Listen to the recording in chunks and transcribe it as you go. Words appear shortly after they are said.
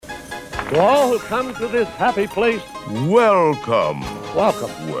To all who come to this happy place, Welcome.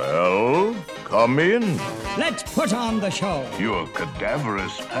 welcome. Well, come in. Let's put on the show. Your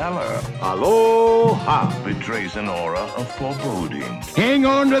cadaverous pallor Aloha. betrays an aura of foreboding. Hang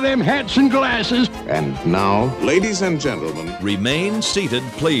on to them hats and glasses. And now, ladies and gentlemen, Remain seated,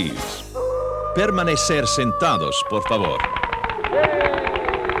 please. Permanecer sentados, por favor.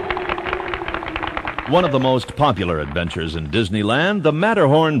 One of the most popular adventures in Disneyland, the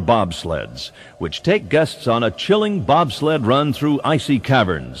Matterhorn bobsleds, which take guests on a chilling bobsled run through icy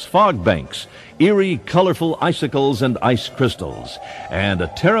caverns, fog banks, eerie, colorful icicles and ice crystals, and a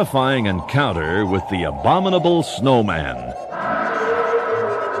terrifying encounter with the abominable snowman.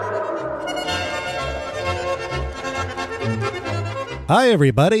 Hi,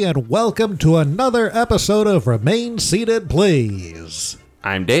 everybody, and welcome to another episode of Remain Seated, Please.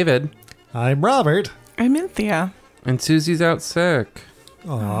 I'm David. I'm Robert. I'm Cynthia. And Susie's out sick.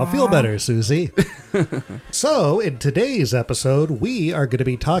 Aw, feel better, Susie. So, in today's episode, we are going to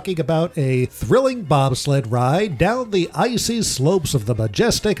be talking about a thrilling bobsled ride down the icy slopes of the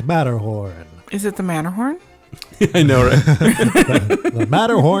majestic Matterhorn. Is it the Matterhorn? I know, right? The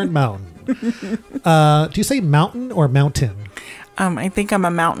Matterhorn Mountain. Do you say mountain or mountain? I think I'm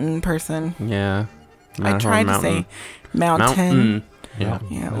a mountain person. Yeah. I tried to say mountain. Yeah.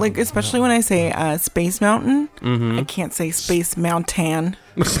 Yeah, like especially when I say Space Mountain, I can't say Space Mountain.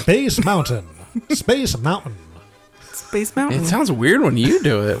 Space Mountain. Space Mountain. Space Mountain. It sounds weird when you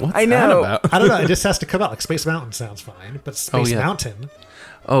do it. What's I know. that about? I don't know. It just has to come out. Like Space Mountain sounds fine, but Space yeah. Mountain.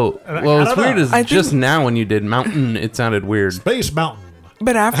 Oh, well, I what's don't weird know. is I just think- now when you did mountain, it sounded weird. Space Mountain.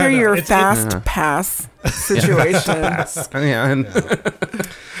 But after I know, your it's- fast pass situation, Yeah, and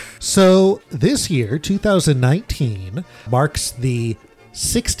So this year, 2019, marks the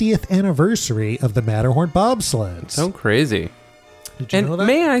 60th anniversary of the Matterhorn bobsleds. so crazy. Did you And know that?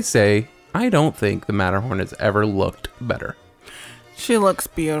 may I say, I don't think the Matterhorn has ever looked better. she looks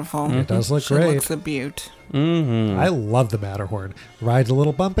beautiful. It does look she great. looks a beaut. I love the Matterhorn. The ride's a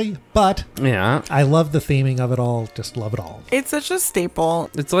little bumpy, but Yeah. I love the theming of it all. Just love it all. It's such a staple.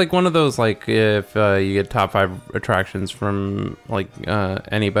 It's like one of those, like, if you get top 5 attractions from, like,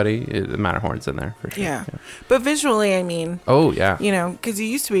 anybody, the Matterhorn's in there, for sure. Yeah. But visually, I mean, Oh, yeah. you know, because you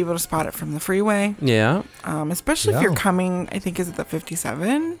used to be able to spot it from the freeway, Yeah. especially if Yeah. you're coming, I think, is it the 57?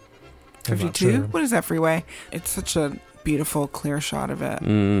 I'm not 52? sure. What is that freeway? It's such a beautiful, clear shot of it.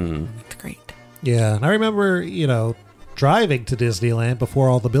 It's great. Yeah, and I remember, driving to Disneyland before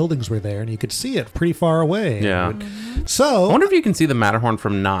all the buildings were there, and you could see it pretty far away. Yeah. So, I wonder if you can see the Matterhorn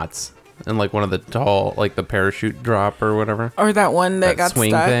from Knott's and like one of the tall, like the parachute drop or whatever. Or that one that got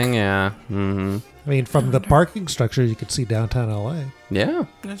swing stuck. thing, yeah. Mm-hmm. I mean, from the parking structure, you could see downtown LA. Yeah.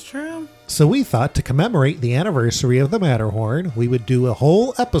 That's true. So we thought to commemorate the anniversary of the Matterhorn, we would do a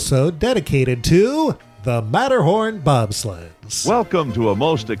whole episode dedicated to the Matterhorn bobsleds. Welcome to a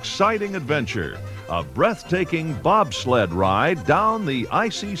most exciting adventure, a breathtaking bobsled ride down the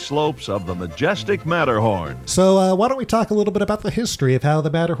icy slopes of the majestic Matterhorn. So why don't we talk a little bit about the history of how the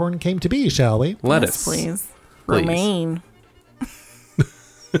Matterhorn came to be, shall we? Lettuce. Yes, please. Please. Remain.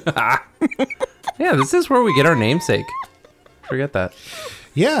 Yeah, this is where we get our namesake. Forget that.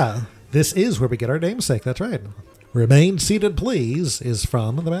 Yeah, this is where we get our namesake. That's right. Remain Seated, Please is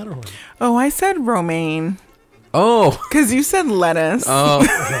from the Matterhorn. Oh, I said romaine. Oh. Because you said lettuce. Oh.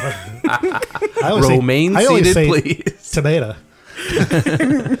 I always say- Romaine I always seated, say please. Tomato.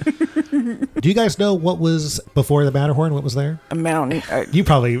 Do you guys know what was before the Matterhorn? What was there? A mountain. You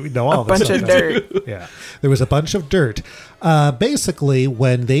probably know all A this bunch stuff, of don't you? dirt. Yeah. There was a bunch of dirt. Basically,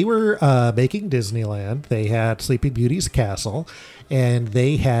 when they were making Disneyland, they had Sleeping Beauty's castle, and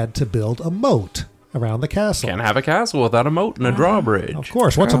they had to build a moat around the castle. Can't have a castle without a moat and a drawbridge. Of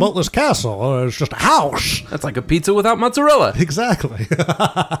course. What's a moatless castle? It's just a house. That's like a pizza without mozzarella. Exactly.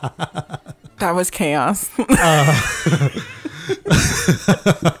 That was chaos.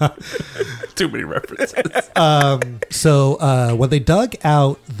 Too many references. So when they dug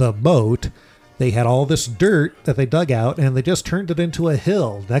out the moat, they had all this dirt that they dug out, and they just turned it into a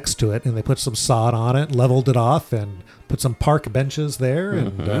hill next to it, and they put some sod on it, leveled it off, and put some park benches there,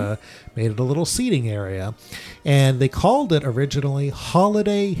 and made it a little seating area. And they called it originally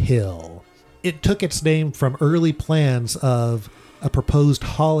Holiday Hill. It took its name from early plans of a proposed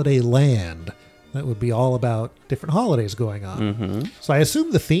holiday land that would be all about different holidays going on. So I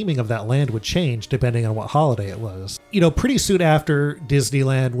assume the theming of that land would change depending on what holiday it was. Pretty soon after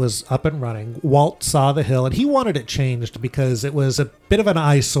Disneyland was up and running, Walt saw the hill and he wanted it changed because it was a bit of an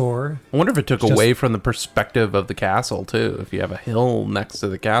eyesore. I wonder if it took away from the perspective of the castle, too. If you have a hill next to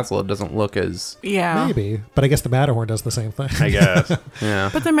the castle, it doesn't look as... Yeah. Maybe. But I guess the Matterhorn does the same thing. I guess. Yeah.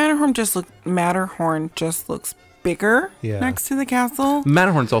 But the Matterhorn just looks bigger next to the castle.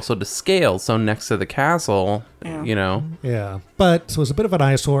 Matterhorn's also to scale, so next to the castle, Yeah. But so it was a bit of an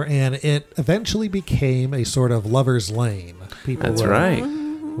eyesore, and it eventually became a sort of lover's lane. People That's right.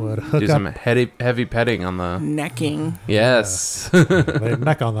 would hook Do up. some heavy petting on the... Necking. Yes. They'd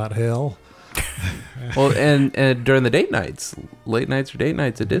neck on that hill. Well, and during the date nights, late nights or date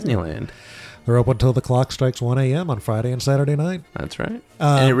nights at Disneyland. They're open until the clock strikes 1 a.m. on Friday and Saturday night. That's right.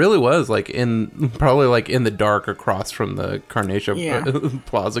 And it really was probably in the dark across from the Carnation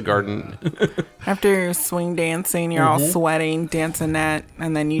Plaza Garden. After swing dancing, you're all sweating, dancing that,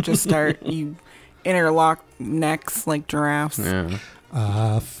 and then you just you interlock necks like giraffes. Yeah.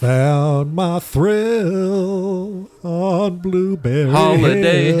 I found my thrill on Blueberry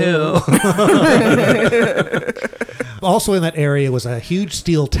Holiday Hill. Also in that area was a huge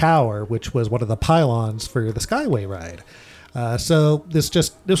steel tower, which was one of the pylons for the Skyway ride. So this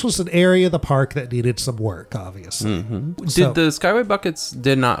was an area of the park that needed some work, obviously. Did the Skyway Buckets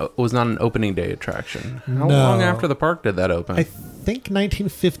was not an opening day attraction? How long after the park did that open? I think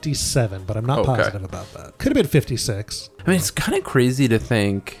 1957, but I'm not positive about that. Could have been 56. I mean, it's kind of crazy to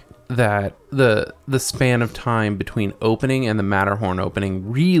think that the span of time between opening and the Matterhorn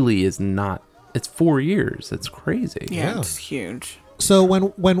opening really is not. It's 4 years. It's crazy. Yeah, it's huge. So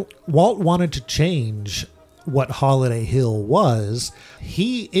when Walt wanted to change what Holiday Hill was,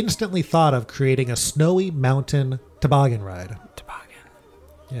 he instantly thought of creating a snowy mountain toboggan ride.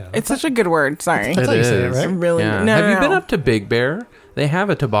 Yeah, it's such a good word. Sorry, that's how you say it, right? Really? Yeah. No, Have you no. been up to Big Bear? They have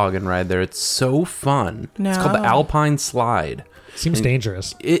a toboggan ride there. It's so fun. It's called the Alpine Slide. Seems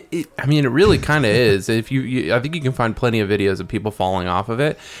dangerous. It really kind of is. If you, I think you can find plenty of videos of people falling off of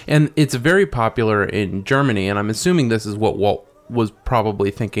it, and it's very popular in Germany. And I'm assuming this is what Walt was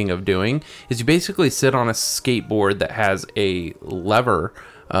probably thinking of doing. Is you basically sit on a skateboard that has a lever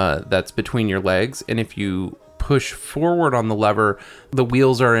that's between your legs, and if you push forward on the lever, the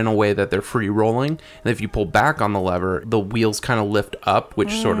wheels are in a way that they're free rolling, and if you pull back on the lever, the wheels kind of lift up,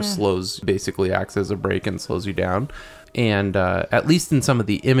 which sort of basically acts as a brake and slows you down. And at least in some of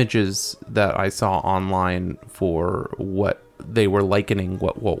the images that I saw online for what they were likening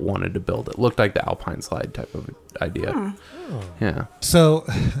what Walt wanted to build, it looked like the Alpine Slide type of idea. Yeah. So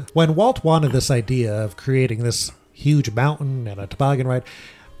when Walt wanted this idea of creating this huge mountain and a toboggan ride,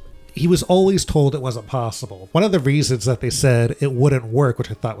 he was always told it wasn't possible. One of the reasons that they said it wouldn't work,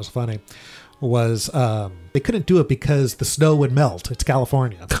 which I thought was funny, was they couldn't do it because the snow would melt. It's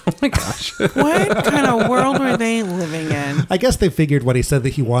California. Oh my gosh. What kind of world were they living in? I guess they figured when he said that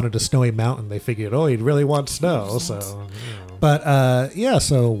he wanted a snowy mountain, they figured, oh, he'd really want snow. So, But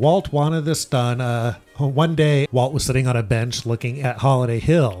so Walt wanted this done. One day, Walt was sitting on a bench looking at Holiday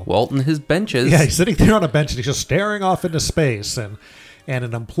Hill. Walt and his benches. Yeah, he's sitting there on a bench and he's just staring off into space. And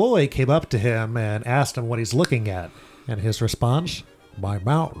an employee came up to him and asked him what he's looking at. And his response, my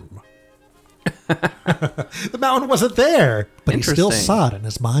mountain. The mountain wasn't there, but he still saw it in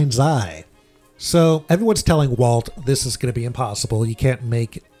his mind's eye. So everyone's telling Walt this is going to be impossible. You can't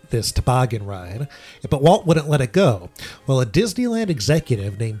make this toboggan ride. But Walt wouldn't let it go. Well, a Disneyland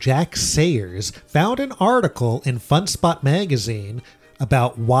executive named Jack Sayers found an article in Fun Spot magazine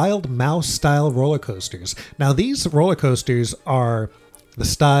about Wild Mouse-style roller coasters. Now, these roller coasters are the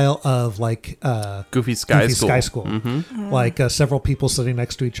style of like Goofy Sky School. Mm-hmm. Like several people sitting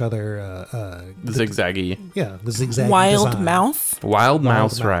next to each other. Zigzaggy. Yeah, the zigzag Wild design. Mouse? Wild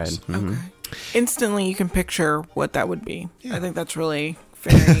Mouse ride. Okay. Instantly, you can picture what that would be. Yeah. I think that's really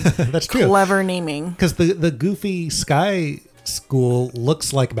very that's true. Clever naming. Because the Goofy Sky School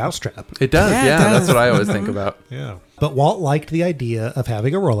looks like Mousetrap. It does, yeah. That's what I always think about. Yeah. But Walt liked the idea of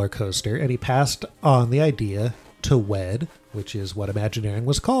having a roller coaster, and he passed on the idea to WED, which is what Imagineering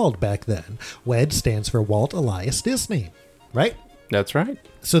was called back then. WED stands for Walt Elias Disney, right? That's right.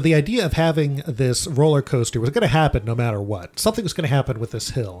 So the idea of having this roller coaster was going to happen no matter what. Something was going to happen with this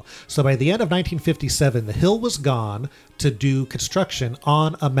hill. So by the end of 1957, the hill was gone to do construction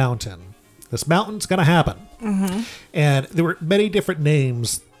on a mountain. This mountain's going to happen. Mm-hmm. And there were many different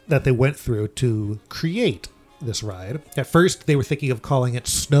names that they went through to create this ride. At first, they were thinking of calling it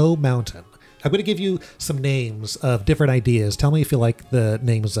Snow Mountain. I'm going to give you some names of different ideas. Tell me if you like the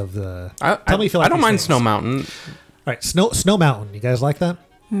names of the... Tell me if you like I don't mind names. Snow Mountain. All right, Snow Mountain. You guys like that?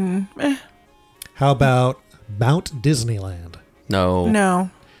 How about Mount Disneyland? No. No.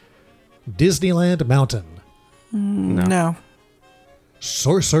 Disneyland Mountain. No.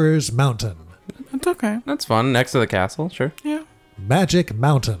 Sorcerer's Mountain. It's okay. That's fun. Next to the castle, sure. Yeah. Magic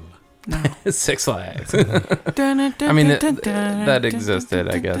Mountain. Six Flags. I mean, that existed,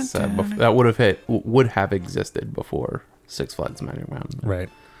 I guess. That would have existed before Six Flags Magic Mountain. Right.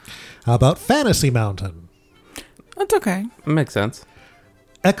 How about Fantasy Mountain? That's okay. Makes sense.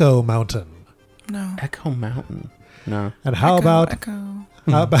 Echo Mountain. No. Echo Mountain. No. And how about Echo?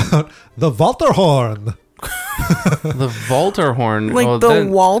 how about the Walterhorn? The Volterhorn. Like oh, the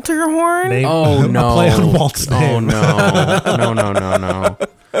then- Walter horn? Name- Oh, no. A play on Walt's name. Oh, no.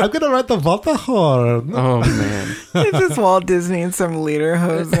 I'm going to write the Walterhorn. Oh, man. It's just Walt Disney and some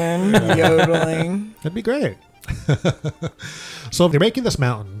Lederhosen yodeling. That'd be great. So they're making this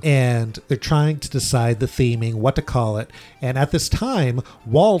mountain and they're trying to decide the theming, what to call it. And at this time,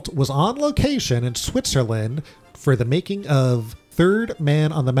 Walt was on location in Switzerland for the making of Third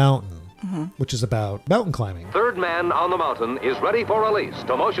Man on the Mountain, which is about mountain climbing. Third Man on the Mountain is ready for release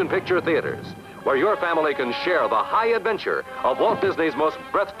to motion picture theaters, where your family can share the high adventure of Walt Disney's most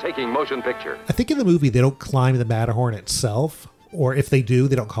breathtaking motion picture. I think in the movie they don't climb the Matterhorn itself, or if they do,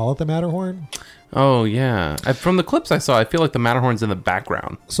 they don't call it the Matterhorn. Oh, yeah. From the clips I saw, I feel like the Matterhorn's in the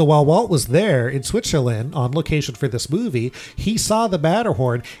background. So while Walt was there in Switzerland on location for this movie, he saw the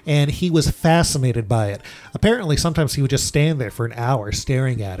Matterhorn and he was fascinated by it. Apparently, sometimes he would just stand there for an hour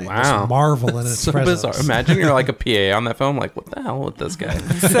staring at it, Wow. just marvel in its So presence. bizarre. Imagine you're like a PA on that phone, like, what the hell with this guy?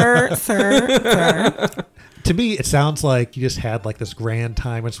 Sir. To me, it sounds like you just had like this grand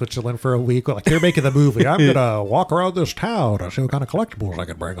time in Switzerland for a week. Like, they're making the movie. I'm going to walk around this town to see what kind of collectibles I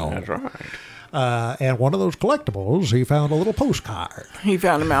can bring home. That's right. And one of those collectibles, he found a little postcard. He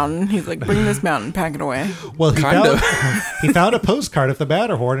found a mountain. He's like, bring this mountain, pack it away. Well, Kind of. he found a postcard of the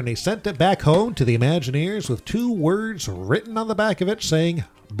Matterhorn, and he sent it back home to the Imagineers with 2 words written on the back of it saying,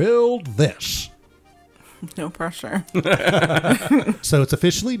 "Build this." No pressure. So it's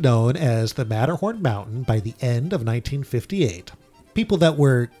officially known as the Matterhorn Mountain by the end of 1958. People that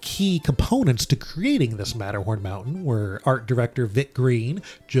were key components to creating this Matterhorn Mountain were art director Vic Green,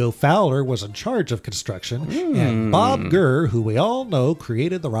 Joe Fowler was in charge of construction, and Bob Gurr, who we all know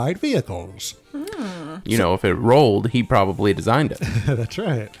created the ride vehicles. You know, if it rolled, he probably designed it. That's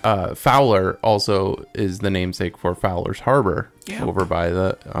right. Fowler also is the namesake for Fowler's Harbor Yeah. over by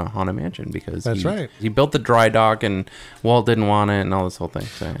the Haunted Mansion because That's right. He built the dry dock and Walt didn't want it and all this whole thing.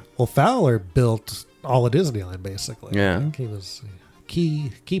 So, Well, Fowler built all of Disneyland, basically. Yeah. I think he was a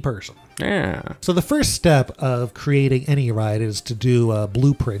key person. yeah. So the first step of creating any ride is to do a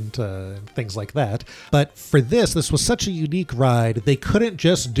blueprint and things like that. But for this was such a unique ride, they couldn't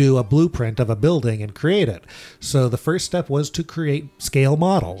just do a blueprint of a building and create it. So the first step was to create scale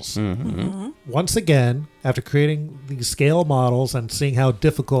models. Once again, after creating these scale models and seeing how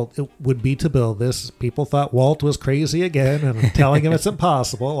difficult it would be to build this, people thought Walt was crazy again and telling him it's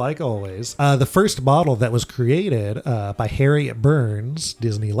impossible, like always. The first model that was created by Harriet Burns,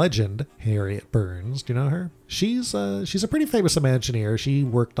 Disney legend, Harriet Burns. Do you know her? She's a pretty famous Imagineer. She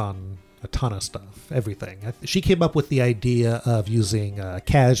worked on a ton of stuff, everything. She came up with the idea of using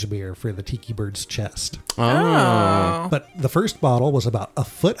cashmere for the Tiki Bird's chest. Oh. But the first model was about a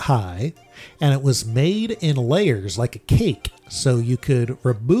foot high, and it was made in layers like a cake. So you could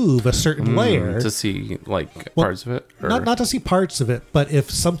remove a certain layer to see like parts of it. Or? Not to see parts of it, but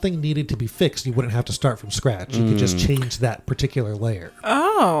if something needed to be fixed, you wouldn't have to start from scratch. You could just change that particular layer.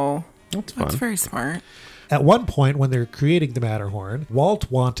 Oh. That's fun. That's very smart. At one point, when they're creating the Matterhorn, Walt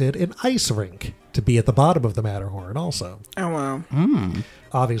wanted an ice rink to be at the bottom of the Matterhorn also. Oh, wow.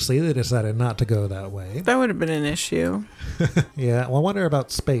 Obviously, they decided not to go that way. That would have been an issue. Yeah, well, I wonder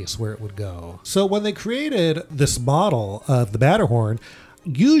about space, where it would go. So when they created this model of the Matterhorn,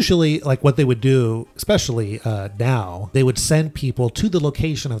 usually, like what they would do, especially now, they would send people to the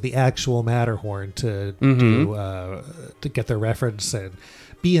location of the actual Matterhorn to to get their reference and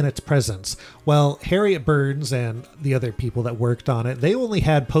be in its presence. Well, Harriet Burns and the other people that worked on it, they only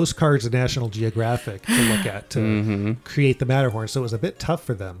had postcards of National Geographic to look at to create the Matterhorn, so it was a bit tough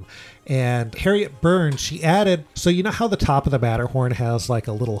for them. And Harriet Burns, she added, so you know how the top of the Matterhorn has like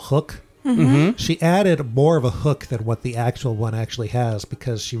a little hook? She added more of a hook than what the actual one actually has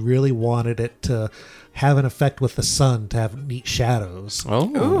because she really wanted it to have an effect with the sun, to have neat shadows.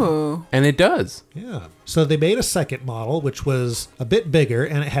 Oh. Ooh. And it does. Yeah. So they made a second model, which was a bit bigger,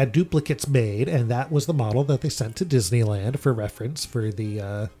 and it had duplicates made, and that was the model that they sent to Disneyland for reference for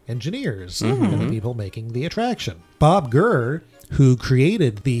the engineers and the people making the attraction. Bob Gurr, who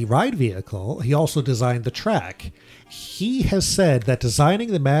created the ride vehicle, he also designed the track. He has said that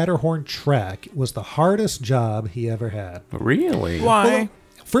designing the Matterhorn track was the hardest job he ever had. Really? Why? Well,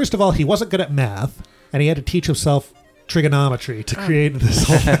 first of all, he wasn't good at math, and he had to teach himself trigonometry to create this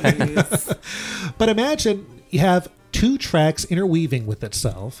whole thing. But imagine you have two tracks interweaving with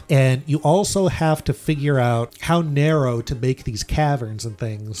itself, and you also have to figure out how narrow to make these caverns and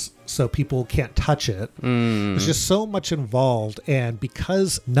things so people can't touch it. There's just so much involved, and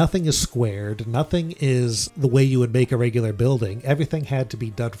because nothing is squared, nothing is the way you would make a regular building, everything had to be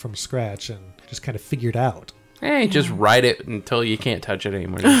done from scratch and just kind of figured out. Hey, just ride it until you can't touch it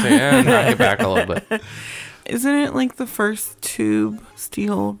anymore. Just say, knock it back a little bit. Isn't it like the first tube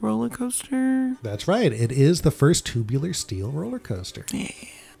steel roller coaster? That's right. It is the first tubular steel roller coaster. Yeah.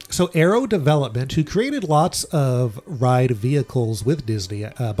 So Aero Development, who created lots of ride vehicles with Disney,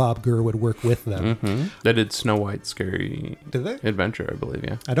 Bob Gurr would work with them. Mm-hmm. They did Snow White's Scary Did they? Adventure, I believe,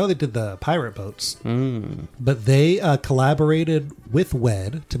 yeah. I know they did the pirate boats. But they collaborated with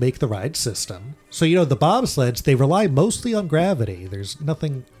WED to make the ride system. So, you know, the bobsleds, they rely mostly on gravity. There's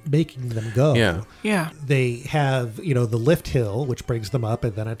nothing making them go. Yeah. Yeah. They have, you know, the lift hill, which brings them up,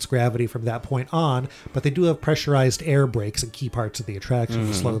 and then it's gravity from that point on. But they do have pressurized air brakes and key parts of the attraction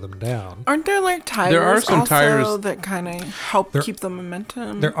to slow them down. Aren't there like tires There are some also tires that kind of help keep the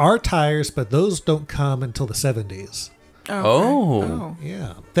momentum? There are tires, but those don't come until the 70s. Oh.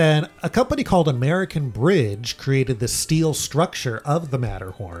 Yeah. Then a company called American Bridge created the steel structure of the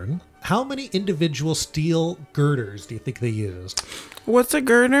Matterhorn. How many individual steel girders do you think they used? What's a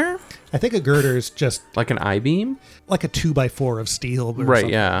girder? I think a girder is just Like an I-beam? like a 2x4 of steel. Or Right, something.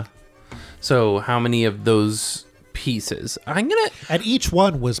 yeah. So how many of those pieces? And each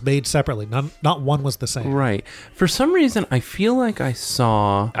one was made separately. Not one was the same. Right. For some reason, I feel like I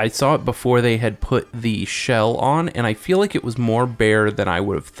saw it before they had put the shell on, and I feel like it was more bare than I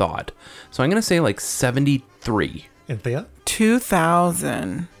would have thought. So I'm going to say like 73. Anthea?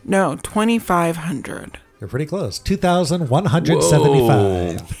 2,000. No, 2,500. You're pretty close.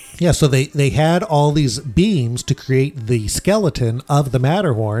 2,175. Yeah, so they had all these beams to create the skeleton of the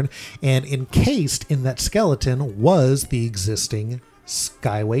Matterhorn, and encased in that skeleton was the existing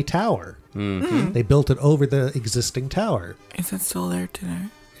Skyway Tower. They built it over the existing tower. Is it still there today?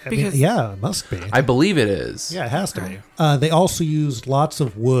 I mean, yeah, it must be. I believe it is. Yeah, it has to be. They also used lots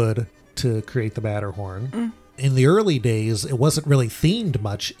of wood to create the Matterhorn. In the early days, it wasn't really themed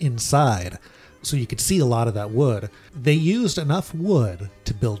much inside, so you could see a lot of that wood. They used enough wood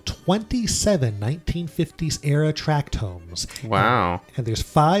to build 27 1950s era tract homes. Wow. And there's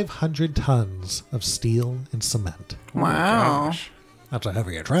 500 tons of steel and cement. Wow. That's a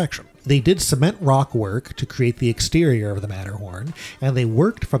heavy attraction. They did cement rock work to create the exterior of the Matterhorn, and they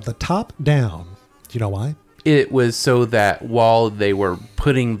worked from the top down. Do you know why? It was so that while they were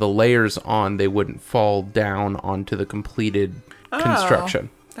putting the layers on, they wouldn't fall down onto the completed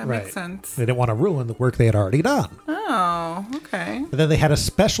construction. That makes sense. They didn't want to ruin the work they had already done. Oh, okay. And then they had a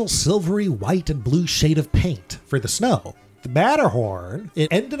special silvery white and blue shade of paint for the snow. The Matterhorn,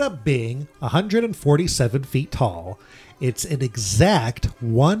 it ended up being 147 feet tall. It's an exact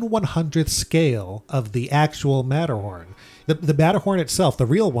 1/100th scale of the actual Matterhorn. The Matterhorn itself, the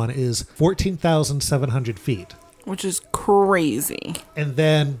real one, is 14,700 feet. Which is crazy. And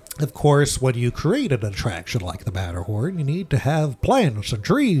then, of course, when you create an attraction like the Matterhorn, you need to have plants and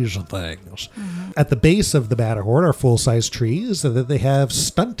trees and things. At the base of the Matterhorn are full-size trees, and then they have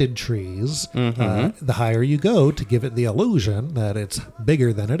stunted trees. The higher you go to give it the illusion that it's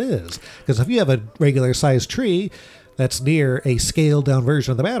bigger than it is. Because if you have a regular-sized tree that's near a scaled-down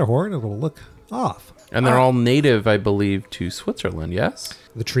version of the Matterhorn, it will look off. And they're all native, I believe, to Switzerland, yes?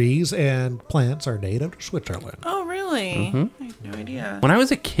 The trees and plants are native to Switzerland. Oh, really? I had no idea. When I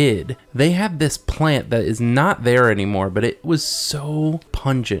was a kid, they had this plant that is not there anymore, but it was so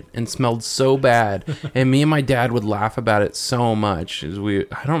pungent and smelled so bad. And me and my dad would laugh about it so much. I don't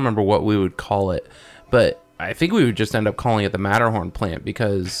remember what we would call it, but I think we would just end up calling it the Matterhorn plant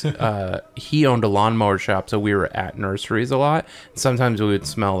because he owned a lawnmower shop, so we were at nurseries a lot. Sometimes we would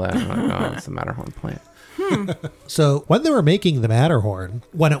smell that and we're like, oh, it's the Matterhorn plant. So when they were making the Matterhorn,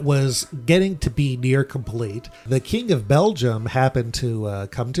 when it was getting to be near complete, the King of Belgium happened to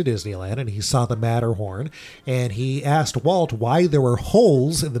come to Disneyland, and he saw the Matterhorn, and he asked Walt why there were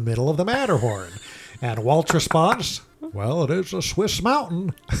holes in the middle of the Matterhorn. And Walt's response, well, it is a Swiss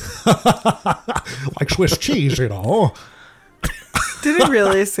mountain. Like Swiss cheese, you know. Did he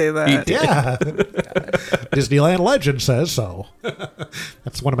really say that? Yeah. Disneyland legend says so.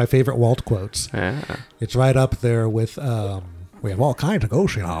 That's one of my favorite Walt quotes. Yeah. It's right up there with We have all kinds of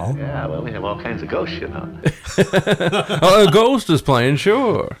ghosts, you know. Yeah, well, we have all kinds of ghosts, you know. A ghost is playing,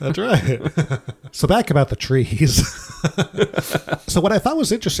 sure. That's right. So back about the trees. So what I thought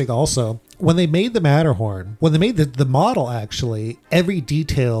was interesting also, when they made the Matterhorn, when they made the model actually, every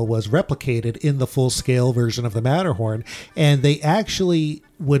detail was replicated in the full-scale version of the Matterhorn, and they actually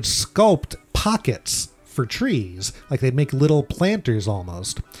would sculpt pockets for trees. Like they'd make little planters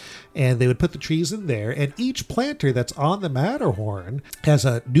almost. And they would put the trees in there, and each planter that's on the Matterhorn has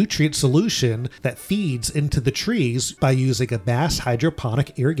a nutrient solution that feeds into the trees by using a mass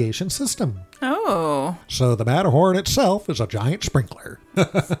hydroponic irrigation system. Oh. So the Matterhorn itself is a giant sprinkler.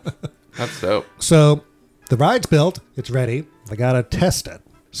 That's dope. So the ride's built, it's ready, they gotta test it.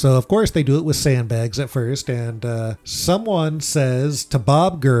 So, of course, they do it with sandbags at first, and someone says to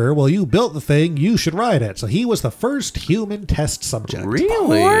Bob Gurr, well, you built the thing, you should ride it. So he was the first human test subject.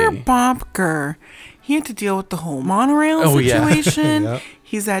 Really? Poor Bob Gurr. He had to deal with the whole monorail situation. Yep.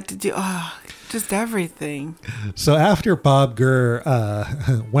 He's had to do just everything. So after Bob Gurr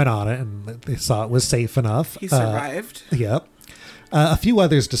went on it, and they saw it was safe enough. He survived. Yep. A few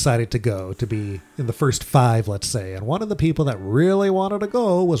others decided to go, to be in the first 5, let's say, and one of the people that really wanted to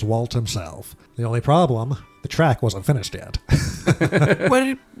go was Walt himself. The only problem, the track wasn't finished yet. What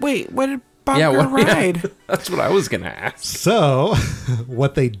did Bob Gurr ride? Yeah, that's what I was going to ask. So,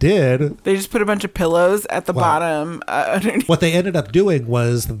 what they did... They just put a bunch of pillows at the bottom. What they ended up doing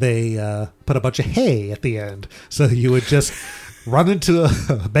was they put a bunch of hay at the end. So you would just... run into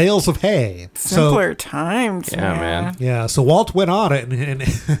bales of hay. Simpler times. Yeah, man. Yeah, so Walt went on it,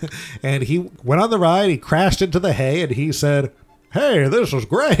 and he went on the ride. He crashed into the hay, and he said, "Hey, this is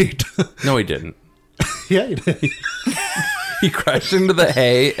great." No, he didn't. Yeah, he did. He crashed into the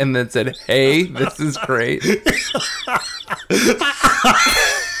hay and then said, "Hey, this is great."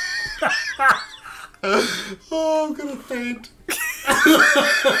 Oh, I'm gonna faint.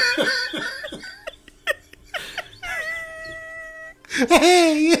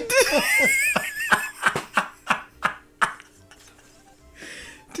 Hey!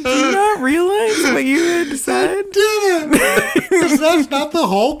 Did you not realize what you had said? I didn't! Because that's not the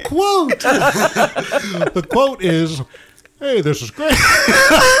whole quote. The quote is, "Hey, this is great."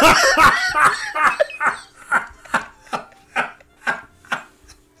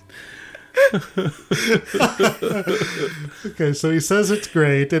 Okay, so he says it's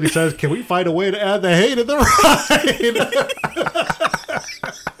great, and he says, "Can we find a way to add the hay to the ride?"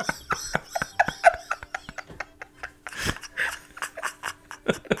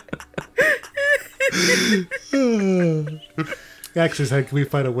 He actually said, "Can we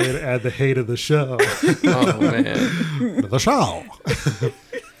find a way to add the hay to the show?" Oh, man. The show.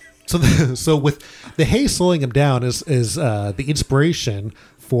 So with the hay slowing him down is the inspiration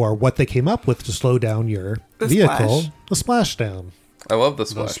for what they came up with to slow down your vehicle. The splashdown. I love the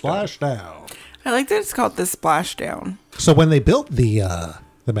splashdown. Splashdown. I like that it's called the Splashdown. So when they built the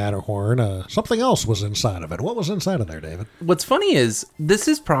Matterhorn, something else was inside of it. What was inside of there, David? What's funny is this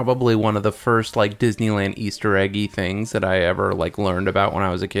is probably one of the first like Disneyland Easter eggy things that I ever like learned about when I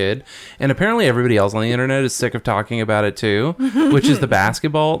was a kid. And apparently everybody else on the internet is sick of talking about it too, which is the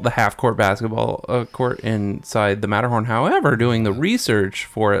half-court basketball court inside the Matterhorn. However, doing the research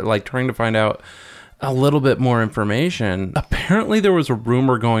for it, like trying to find out a little bit more information, apparently there was a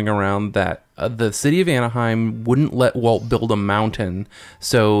rumor going around that the city of Anaheim wouldn't let Walt build a mountain.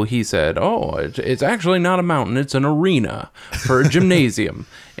 So he said, "Oh, it's actually not a mountain. It's an arena for a gymnasium."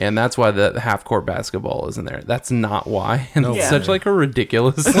 And that's why the half-court basketball is in there. That's not why. And it's such like a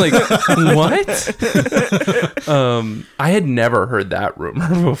ridiculous, like, what? I had never heard that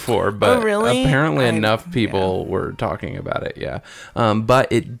rumor before, but apparently enough people were talking about it, yeah.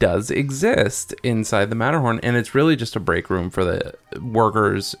 But it does exist inside the Matterhorn, and it's really just a break room for the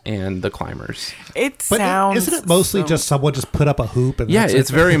workers and the climbers. Isn't it mostly just someone just put up a hoop? And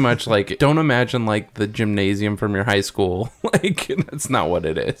it's very much like, don't imagine like the gymnasium from your high school. Like, that's not what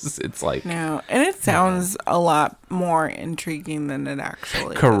it is. It's like no, and it sounds a lot more intriguing than it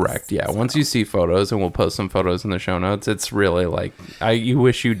actually correct is. Yeah, so. Once you see photos, and we'll post some photos in the show notes, it's really like you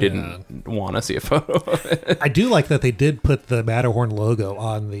wish you didn't want to see a photo of it. I do like that they did put the Matterhorn logo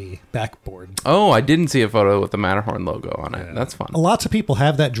on the backboard. Oh, I didn't see a photo with the Matterhorn logo on it. That's fun. Lots of people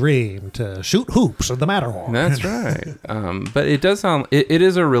have that dream to shoot hoops of the Matterhorn. That's right. But it does sound it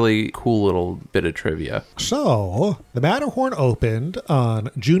is a really cool little bit of trivia. So the Matterhorn opened on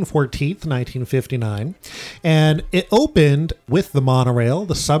June 14th, 1959, and it opened with the monorail,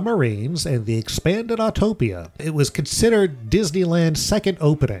 the submarines, and the expanded Autopia. It was considered Disneyland's second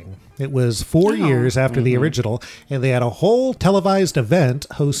opening. It was 4 years after the original, and they had a whole televised event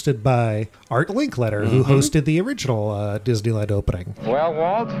hosted by Art Linkletter, who hosted the original Disneyland opening. Well,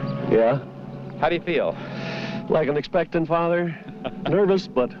 Walt? Yeah? How do you feel? Like an expectant father. Nervous,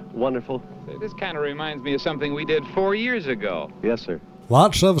 but wonderful. This kind of reminds me of something we did 4 years ago. Yes, sir.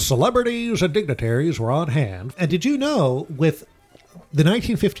 Lots of celebrities and dignitaries were on hand. And did you know, with the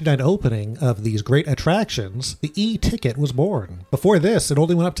 1959 opening of these great attractions, the E-ticket was born. Before this, it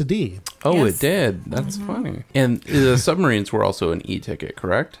only went up to D. Oh, it did. That's funny. And the submarines were also an E-ticket,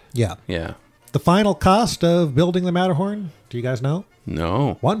 correct? Yeah. Yeah. The final cost of building the Matterhorn, do you guys know?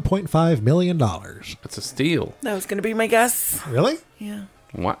 No. $1.5 million. That's a steal. That was going to be my guess. Really? Yeah.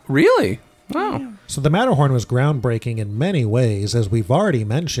 What? Really? Wow. So the Matterhorn was groundbreaking in many ways. As we've already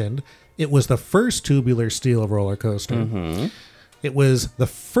mentioned, it was the first tubular steel roller coaster. It was the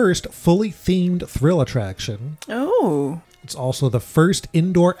first fully themed thrill attraction. Oh. It's also the first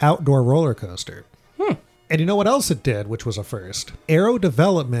indoor-outdoor roller coaster. And you know what else it did, which was a first? Aero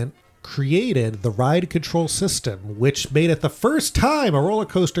Development created the ride control system, which made it the first time a roller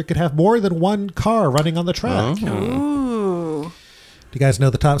coaster could have more than one car running on the track. Ooh. Do you guys know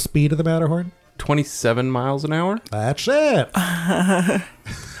the top speed of the Matterhorn? 27 miles an hour? That's it. I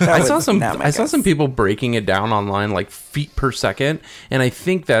saw some people breaking it down online like feet per second, and I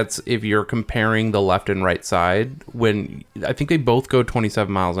think that's if you're comparing the left and right side, when I think they both go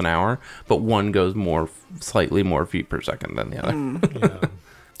 27 miles an hour, but one goes slightly more feet per second than the other.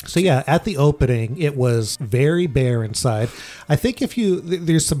 So yeah, at the opening, it was very bare inside. I think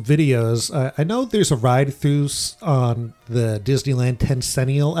there's some videos. I know there's a ride through on the Disneyland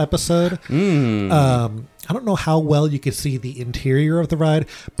Tencennial episode. I don't know how well you could see the interior of the ride,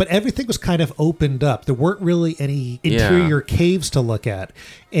 but everything was kind of opened up. There weren't really any interior caves to look at,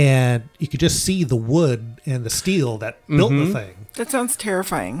 and you could just see the wood and the steel that built the thing. That sounds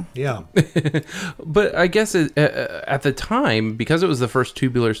terrifying. Yeah. But I guess at the time, because it was the first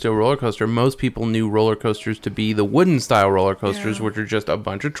tubular steel roller coaster, most people knew roller coasters to be the wooden style roller coasters, which are just a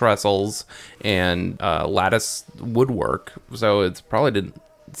bunch of trestles and lattice woodwork. So it's probably didn't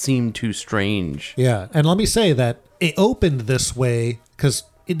seem too strange. Yeah. And let me say that it opened this way because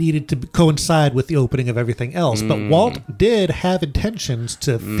it needed to coincide with the opening of everything else. But Walt did have intentions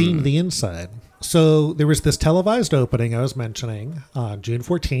to theme the inside. So there was this televised opening I was mentioning on June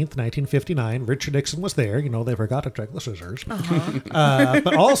 14th, 1959. Richard Nixon was there. You know, they forgot to check the scissors.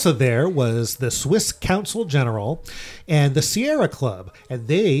 But also there was the Swiss Consul General and the Sierra Club. And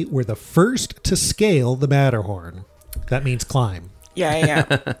they were the first to scale the Matterhorn. That means climb. Yeah.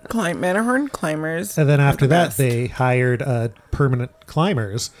 Matterhorn climbers. And then after that, they hired permanent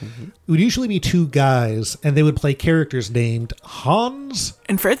climbers. It would usually be two guys, and they would play characters named Hans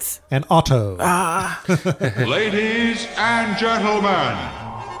and Fritz and Otto. Ladies and gentlemen,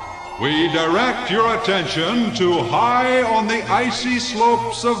 we direct your attention to high on the icy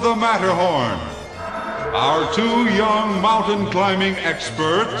slopes of the Matterhorn. Our two young mountain climbing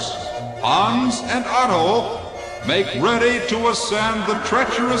experts, Hans and Otto, make ready to ascend the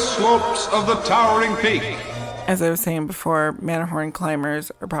treacherous slopes of the towering peak. As I was saying before, Matterhorn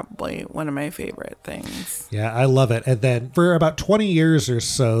climbers are probably one of my favorite things. Yeah, I love it. And then for about 20 years or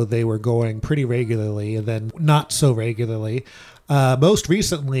so, they were going pretty regularly and then not so regularly. Most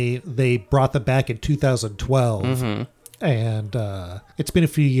recently, they brought them back in 2012. And it's been a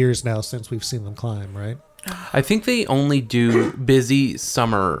few years now since we've seen them climb, right? I think they only do busy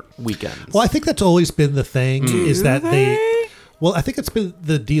summer weekends. Well, I think that's always been the thing, is that they... Well, I think it's been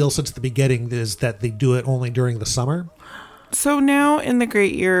the deal since the beginning is that they do it only during the summer. So now in the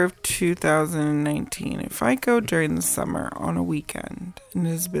great year of 2019, if I go during the summer on a weekend and it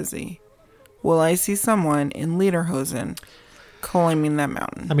is busy, will I see someone in lederhosen climbing that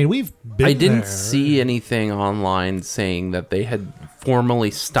mountain? I mean, we've been I didn't there. see anything online saying that they had formally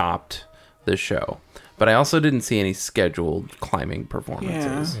stopped the show. But I also didn't see any scheduled climbing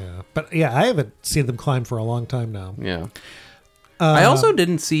performances. Yeah. But yeah, I haven't seen them climb for a long time now. Yeah. I also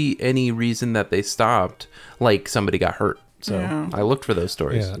didn't see any reason that they stopped, like somebody got hurt. So I looked for those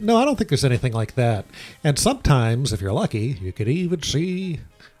stories. Yeah. No, I don't think there's anything like that. And sometimes, if you're lucky, you could even see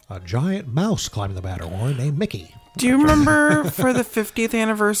a giant mouse climbing the Matterhorn named Mickey. Do you remember for the 50th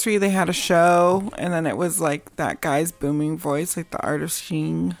anniversary, they had a show, and then it was like that guy's booming voice, like the Art of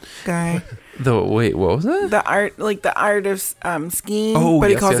Skiing guy. Wait, what was it? The art of skiing, but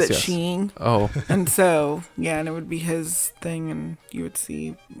he calls it Skiing. Oh. And so, yeah, and it would be his thing, and you would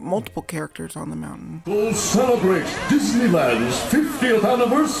see multiple characters on the mountain. To celebrate Disneyland's 50th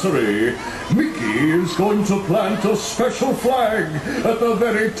anniversary, Mickey is going to plant a special flag at the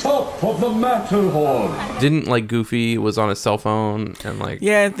very top of the Matterhorn. Didn't, like, Google Goofy was on his cell phone and like.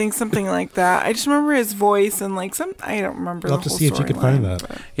 Yeah, I think something like that. I just remember his voice and like I don't remember. I'll have to see if you could find that.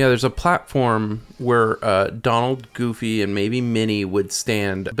 Yeah, there's a platform where Donald, Goofy, and maybe Minnie would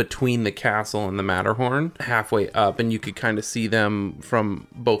stand between the castle and the Matterhorn, halfway up, and you could kind of see them from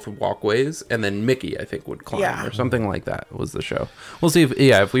both walkways. And then Mickey, I think, would climb or something like that. Was the show? We'll see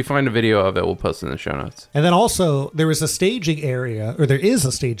if we find a video of it, we'll post it in the show notes. And then also there is a staging area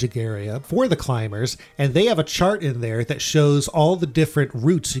for the climbers, and they have a chart in there that shows all the different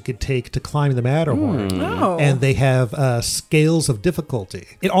routes you could take to climb the Matterhorn. And they have scales of difficulty.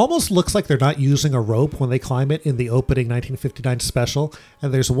 It almost looks like they're not using a rope when they climb it in the opening 1959 special.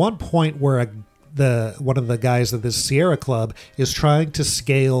 And there's one point where one of the guys of this Sierra Club is trying to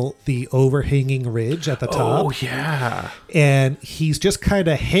scale the overhanging ridge at the top. Oh, yeah. And he's just kind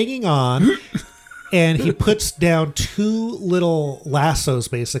of hanging on. And he puts down two little lassos,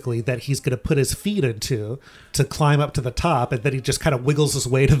 basically, that he's going to put his feet into to climb up to the top. And then he just kind of wiggles his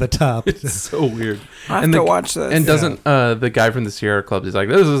way to the top. It's so weird. I have to watch this. And doesn't the guy from the Sierra Club, he's like,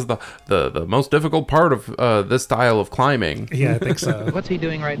 this is the most difficult part of this style of climbing. Yeah, I think so. What's he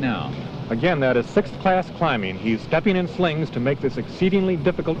doing right now? Again, that is 6th class climbing. He's stepping in slings to make this exceedingly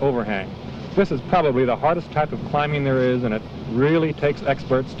difficult overhang. This is probably the hardest type of climbing there is, and it really takes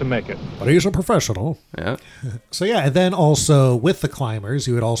experts to make it. But he's a professional. Yeah. So yeah, and then also with the climbers,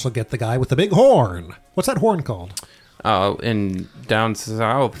 you would also get the guy with the big horn. What's that horn called? In down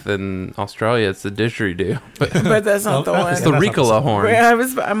south in Australia, it's the didgeridoo. But that's not the one. It's the Ricola horn.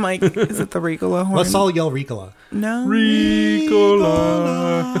 I'm like, is it the Ricola horn? Let's all yell Ricola. No. Ricola.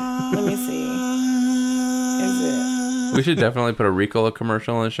 Let me see. Is it? We should definitely put a Ricola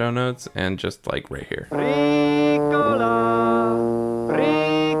commercial in the show notes and just like right here.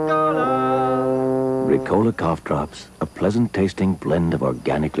 Ricola cough drops, a pleasant tasting blend of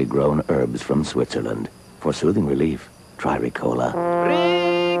organically grown herbs from Switzerland. For soothing relief, try Ricola.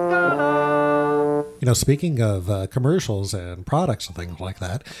 You know, speaking of commercials and products and things like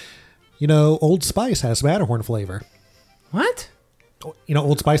that, you know, Old Spice has Matterhorn flavor. What? You know,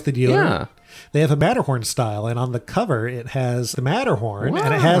 Old Spice, the deodorant? Yeah. They have a Matterhorn style, and on the cover it has the Matterhorn,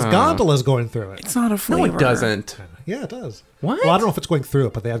 and it has gondolas going through it. It's not a flavor. No, it doesn't. Yeah, it does. What? Well, I don't know if it's going through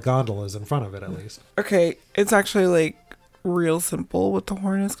it, but they have gondolas in front of it at least. Okay, it's actually like real simple what the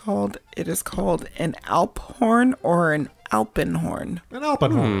horn is called. It is called an Alphorn or an Alpenhorn. An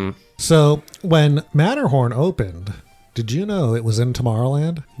Alpenhorn. So when Matterhorn opened, did you know it was in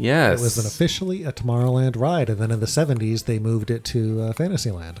Tomorrowland? Yes. It was officially a Tomorrowland ride, and then in the 70s, they moved it to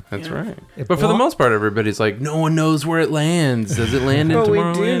Fantasyland. That's right. But for the most part, everybody's like, no one knows where it lands. Does it land in Tomorrowland?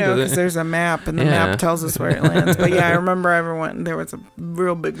 Well, we do know because there's a map, and the map tells us where it lands. But yeah, I remember everyone, there was a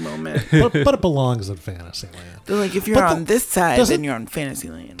real big moment. but it belongs in Fantasyland. They're like, if you're on this side, then you're on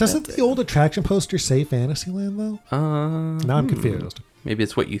Fantasyland. Doesn't the old attraction poster say Fantasyland, though? Now I'm confused. Maybe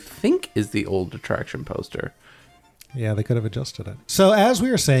it's what you think is the old attraction poster. Yeah, they could have adjusted it. So as we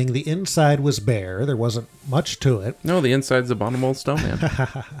were saying, the inside was bare. There wasn't much to it. No, the inside's Abominable Snowman.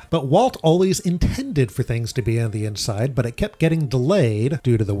 But Walt always intended for things to be on the inside, but it kept getting delayed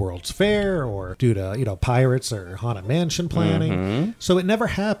due to the World's Fair or due to, you know, Pirates or Haunted Mansion planning. Mm-hmm. So it never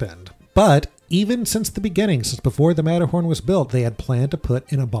happened. But even since the beginning, since before the Matterhorn was built, they had planned to put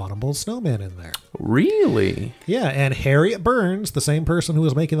an Abominable Snowman in there. Really? Yeah, and Harriet Burns, the same person who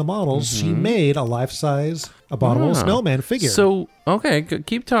was making the models, she made a life-size Abominable Snowman figure. So, okay,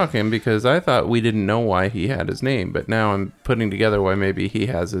 keep talking, because I thought we didn't know why he had his name, but now I'm putting together why maybe he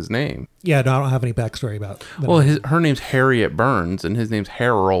has his name. Yeah, no, I don't have any backstory about that. Well, her name's Harriet Burns, and his name's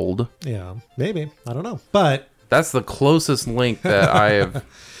Harold. Yeah, maybe. I don't know. But that's the closest link that I have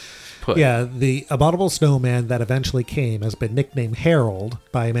put. Yeah, the Abominable Snowman that eventually came has been nicknamed Harold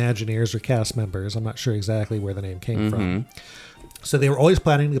by Imagineers or cast members. I'm not sure exactly where the name came from. So they were always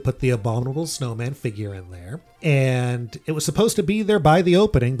planning to put the Abominable Snowman figure in there. And it was supposed to be there by the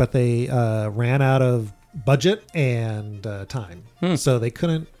opening, but they ran out of budget and time. So they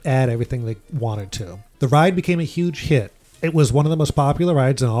couldn't add everything they wanted to. The ride became a huge hit. It was one of the most popular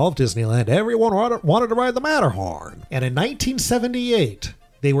rides in all of Disneyland. Everyone wanted to ride the Matterhorn. And in 1978...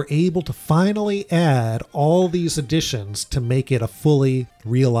 they were able to finally add all these additions to make it a fully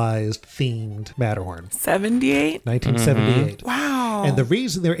realized themed Matterhorn. 1978. Wow. And the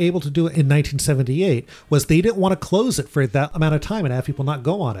reason they were able to do it in 1978 was they didn't want to close it for that amount of time and have people not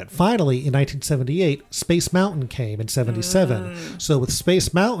go on it. Finally, in 1978, Space Mountain came in 77. So with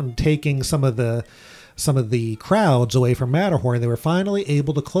Space Mountain taking some of the crowds away from Matterhorn, they were finally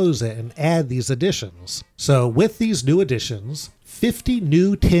able to close it and add these additions. So with these new additions, 50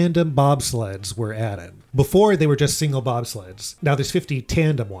 new tandem bobsleds were added. Before, they were just single bobsleds. Now there's 50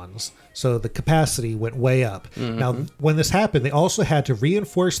 tandem ones, so the capacity went way up. Now, when this happened, they also had to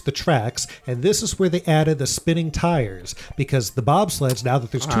reinforce the tracks, and this is where they added the spinning tires, because the bobsleds, now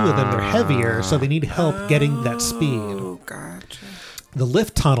that there's two of them, they're heavier, so they need help getting that speed. Oh, gotcha. The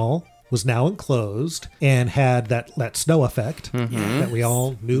lift tunnel was now enclosed and had that snow effect that we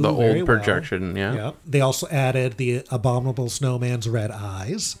all knew The very old well. projection, yeah. They also added the Abominable Snowman's red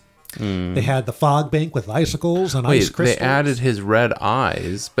eyes. They had the fog bank with icicles and ice crystals. They added his red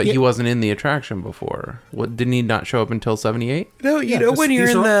eyes, but he wasn't in the attraction before. What, didn't he not show up until 78? No, you know when you're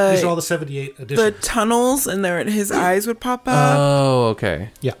in these are all the 78 editions. the tunnels and his eyes would pop up? Oh, okay.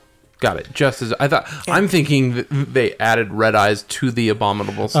 Yeah. Got it. Just as I thought. Yeah. I'm thinking that they added red eyes to the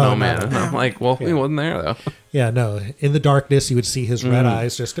Abominable Snowman. No. And I'm like, well, he wasn't there, though. Yeah, no. In the darkness, you would see his red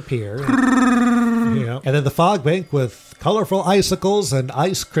eyes just appear. And then the fog bank with colorful icicles and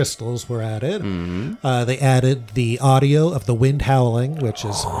ice crystals were added. They added the audio of the wind howling, which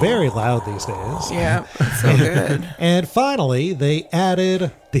is very loud these days. Yeah, so good. And finally, they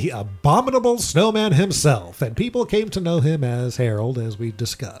added the Abominable Snowman himself, and people came to know him as Harold, as we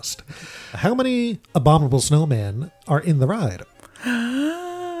discussed. How many Abominable Snowmen are in the ride?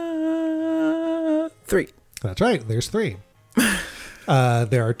 3. That's right. There's 3.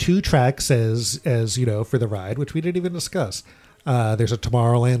 There are 2 tracks, as you know, for the ride, which we didn't even discuss. There's a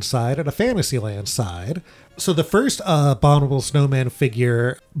Tomorrowland side and a Fantasyland side. So the first Abominable Snowman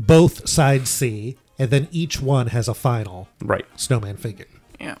figure, both sides see, and then each one has a final snowman figure.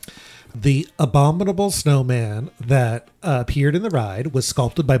 Yeah. The Abominable Snowman that appeared in the ride was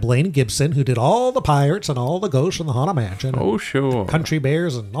sculpted by Blaine Gibson, who did all the pirates and all the ghosts in the Haunted Mansion. Oh, sure. Country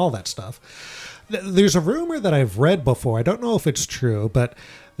Bears and all that stuff. There's a rumor that I've read before. I don't know if it's true, but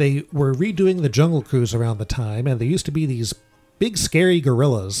they were redoing the Jungle Cruise around the time, and there used to be these big scary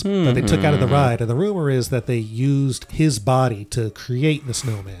gorillas that they took out of the ride, and the rumor is that they used his body to create the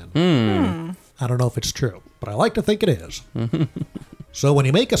snowman. I don't know if it's true, but I like to think it is. So when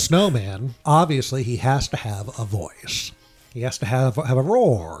you make a snowman, obviously he has to have a voice. He has to have a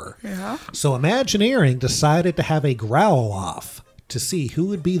roar. Yeah. So Imagineering decided to have a growl off to see who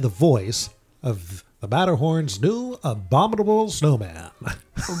would be the voice of the Matterhorn's new Abominable Snowman.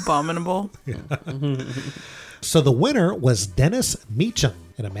 Abominable? So the winner was Dennis Meacham,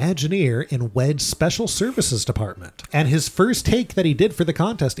 an Imagineer in WED's Special Services Department. And his first take that he did for the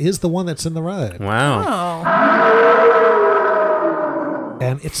contest is the one that's in the ride. Wow.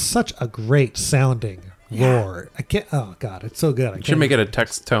 And it's such a great sounding roar. I can't, oh God, it's so good. You should make it a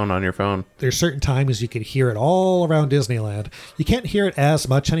text tone on your phone. There's certain times you can hear it all around Disneyland. You can't hear it as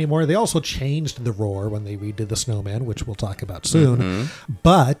much anymore. They also changed the roar when they redid the Snowman, which we'll talk about soon.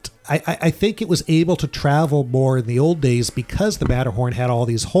 But I think it was able to travel more in the old days because the Matterhorn had all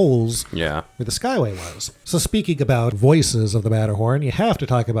these holes where the Skyway was. So speaking about voices of the Matterhorn, you have to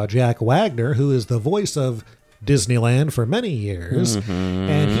talk about Jack Wagner, who is the voice of Disneyland for many years,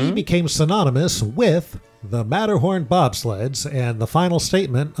 and he became synonymous with the Matterhorn bobsleds and the final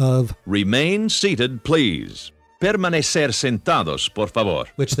statement of "Remain seated, please. Permanecer sentados, por favor."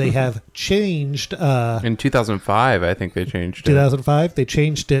 Which they have changed. In 2005, I think they changed it. 2005, they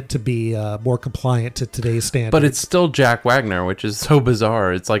changed it to be more compliant to today's standards. But it's still Jack Wagner, which is so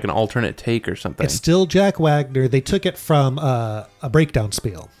bizarre. It's like an alternate take or something. It's still Jack Wagner. They took it from a breakdown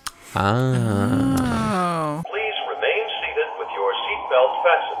spiel. Please remain seated with your seatbelt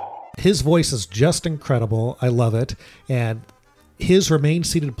fastened. His voice is just incredible. I love it. And his Remain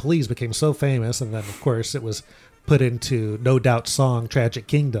Seated Please became so famous. And then, of course, it was put into No Doubt's song Tragic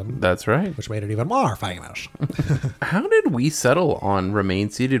Kingdom. That's right. Which made it even more famous. How did we settle on Remain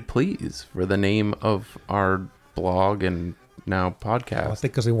Seated Please for the name of our blog and now podcast? I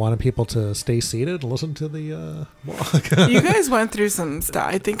think because we wanted people to stay seated and listen to the blog. You guys went through some stuff.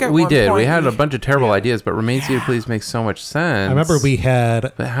 I think at we one did. point We had a bunch of terrible ideas, but Remain Seated Please makes so much sense. I remember we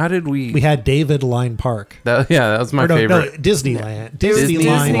had... But how did we... We had David Line Park. That was my favorite. No, Disneyland.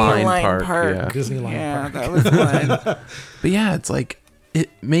 Disneyland Park. Yeah. Disneyland Park. That was fun. But yeah, it's like... It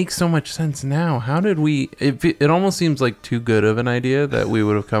makes so much sense now. How did we... It almost seems like too good of an idea that we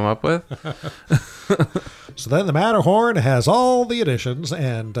would have come up with. So then the Matterhorn has all the additions,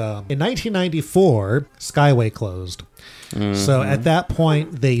 and in 1994, Skyway closed. So at that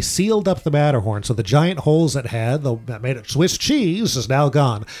point, they sealed up the Matterhorn, so the giant holes it had, that made it Swiss cheese, is now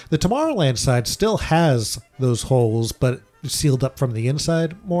gone. The Tomorrowland side still has those holes, but sealed up from the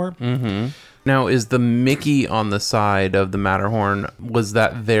inside more. Now, is the Mickey on the side of the Matterhorn, was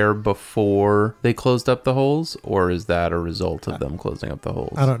that there before they closed up the holes, or is that a result of them closing up the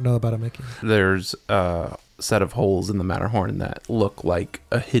holes? I don't know about a Mickey. There's a set of holes in the Matterhorn that look like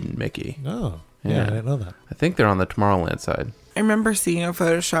a hidden Mickey. Oh. Yeah, I didn't know that. I think they're on the Tomorrowland side. I remember seeing a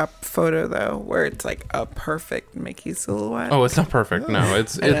Photoshop photo though, where it's like a perfect Mickey silhouette. Oh, it's not perfect. No,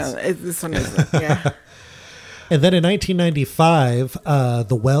 it's this one isn't. Yeah. And then in 1995,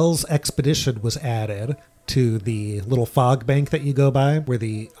 the Wells Expedition was added to the little fog bank that you go by where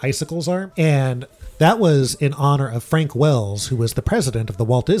the icicles are. And that was in honor of Frank Wells, who was the president of the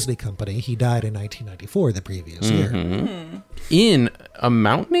Walt Disney Company. He died in 1994, the previous year. In a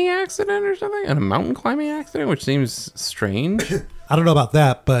mountaining accident or something? In a mountain climbing accident, which seems strange. I don't know about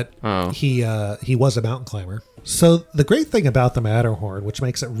that, but he was a mountain climber. So the great thing about the Matterhorn, which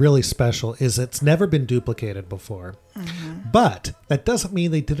makes it really special, is it's never been duplicated before. But that doesn't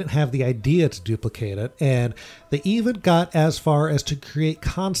mean they didn't have the idea to duplicate it, and they even got as far as to create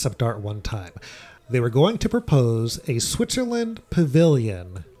concept art one time. They were going to propose a Switzerland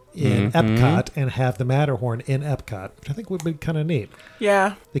pavilion in Epcot and have the Matterhorn in Epcot, which I think would be kind of neat.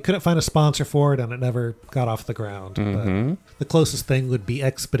 Yeah. They couldn't find a sponsor for it, and it never got off the ground. But the closest thing would be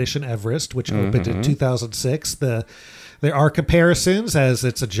Expedition Everest, which opened in 2006. There are comparisons, as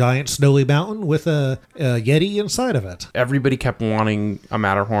it's a giant snowy mountain with a Yeti inside of it. Everybody kept wanting a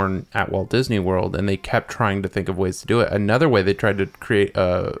Matterhorn at Walt Disney World, and they kept trying to think of ways to do it. Another way, they tried to create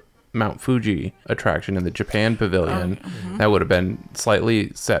a Mount Fuji attraction in the Japan Pavilion. That would have been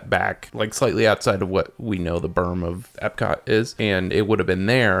slightly set back, like slightly outside of what we know the berm of Epcot is, and it would have been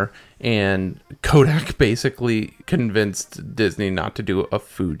there. And Kodak basically convinced Disney not to do a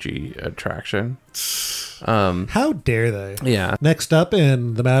Fuji attraction. How dare they? Yeah. Next up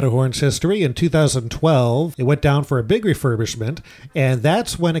in the Matterhorn's history, in 2012, it went down for a big refurbishment, and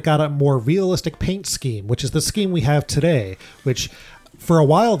that's when it got a more realistic paint scheme, which is the scheme we have today, which for a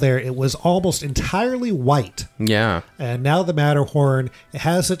while there, it was almost entirely white. Yeah. And now the Matterhorn, it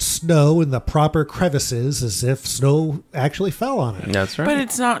has its snow in the proper crevices as if snow actually fell on it. That's right. But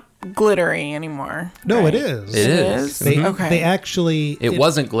it's not glittery anymore. No, right? it is. It is. They actually... It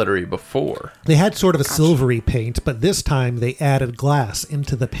wasn't glittery before. They had sort of a silvery paint, but this time they added glass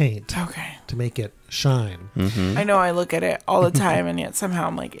into the paint to make it shine. I know I look at it all the time, and yet somehow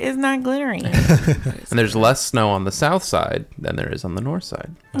I'm like, it's not glittering. And there's less snow on the south side than there is on the north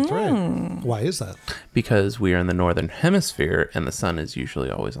side. That's right. Why is that? Because we are in the northern hemisphere, and the sun is usually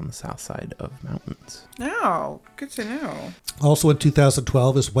always on the south side of mountains. Oh, good to know. Also in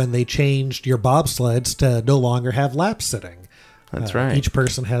 2012 is when they changed your bobsleds to no longer have lap sitting. That's right. Each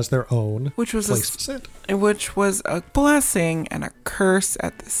person has their own which was place to sit. Which was a blessing and a curse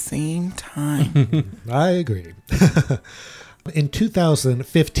at the same time. I agree. In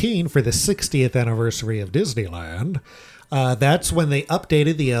 2015, for the 60th anniversary of Disneyland, that's when they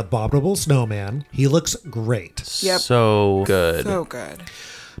updated the Abominable Snowman. He looks great. Yep. So good. So good.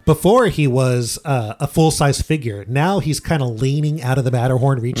 Before he was a full-size figure. Now he's kind of leaning out of the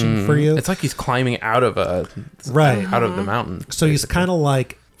Matterhorn, reaching for you. It's like he's climbing out of out of the mountain. So he's kind of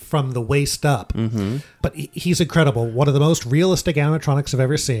like from the waist up. But he's incredible. One of the most realistic animatronics I've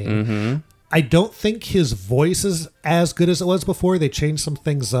ever seen. I don't think his voice is as good as it was before. They changed some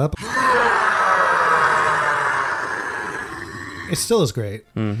things up. It still is great.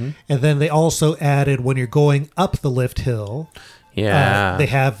 And then they also added, when you're going up the lift hill... Yeah. They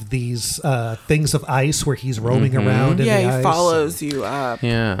have these things of ice where he's roaming around in the ice. Yeah, he follows you up.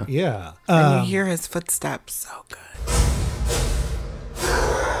 Yeah. Yeah. And you hear his footsteps. So good.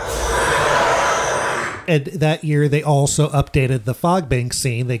 And that year, they also updated the fog bank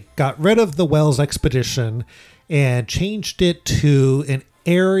scene. They got rid of the Wells Expedition and changed it to an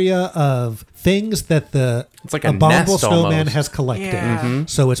area of things that the it's like a Abominable nest Snowman almost. has collected. Yeah.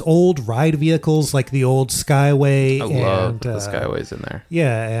 So it's old ride vehicles like the old Skyway. I love the Skyways in there.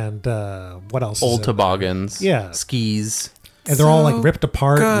 Yeah, and what else? Old is toboggans. Yeah. Skis. And they're all like ripped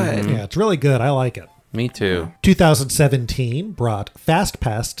apart. Good. Yeah, it's really good. I like it. Me too. 2017 brought Fast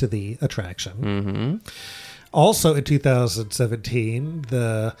Pass to the attraction. Also in 2017,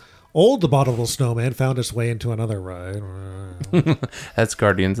 the old Abominable Snowman found its way into another ride. That's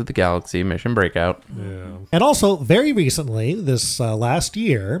Guardians of the Galaxy Mission Breakout. Yeah. And also, very recently, this last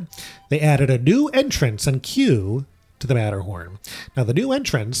year, they added a new entrance and queue to the Matterhorn. Now, the new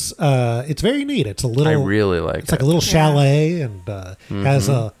entrance, it's very neat. It's a little... I really like it. It's like a little chalet, and has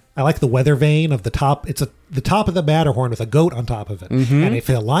a... I like the weather vane of the top. It's the top of the Matterhorn with a goat on top of it. And if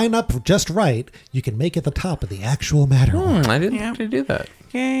they line up just right, you can make it the top of the actual Matterhorn. I didn't have to do that.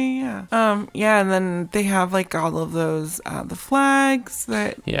 Yeah. And then they have like all of those the flags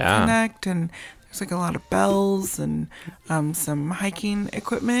that connect, and There's like a lot of bells and some hiking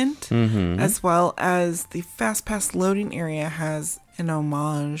equipment, Mhm. as well as the Fast Pass loading area has an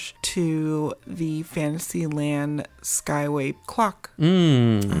homage to the Fantasyland Skyway clock.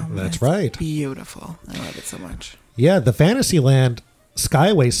 That's it's right. Beautiful. I love it so much. Yeah, the Fantasyland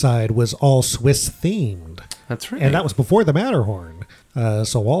Skyway side was all Swiss themed. That's right. And that was before the Matterhorn.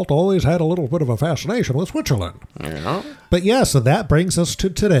 So Walt always had a little bit of a fascination with Switzerland. Yeah. But yeah, so that brings us to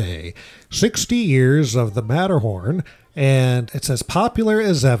today. 60 years of the Matterhorn, and it's as popular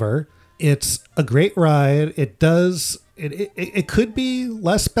as ever. It's a great ride. It could be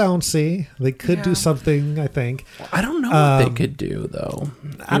less bouncy. They could do something, I think. I don't know what they could do, though.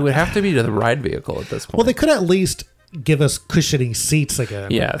 It would have to be to the ride vehicle at this point. Well, they could at least give us cushiony seats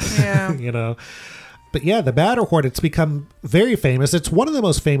again. Yes. Yeah. You know. But yeah, the Matterhorn, it's become very famous. It's one of the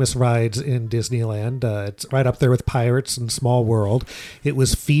most famous rides in Disneyland. It's right up there with Pirates and Small World. It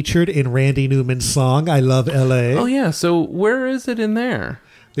was featured in Randy Newman's song, I Love L.A. Oh, yeah. So where is it in there?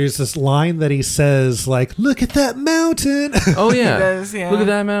 There's this line that he says, like, look at that mountain. Oh, yeah. He does, yeah. Look at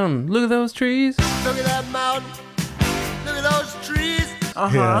that mountain. Look at those trees. Look at that mountain. Look at those trees.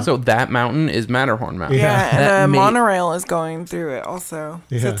 Uh-huh. Yeah. So that mountain is Matterhorn Mountain. Yeah, That and a may- monorail is going through it also.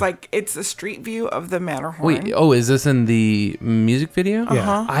 Yeah. So it's like, it's a street view of the Matterhorn. Wait, oh, is this in the music video?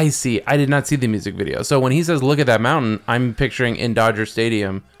 Uh-huh. I see. I did not see the music video. So when he says, look at that mountain, I'm picturing in Dodger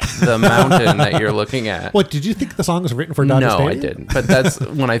Stadium, the mountain that you're looking at. What, did you think the song was written for Dodger No, Stadium? I didn't. But that's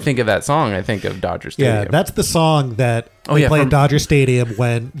when I think of that song, I think of Dodger Stadium. Yeah, that's the song that Oh, they yeah, play from- at Dodger Stadium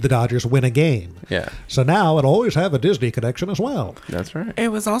when the Dodgers win a game. Yeah. So now it'll always have a Disney connection as well. That's right.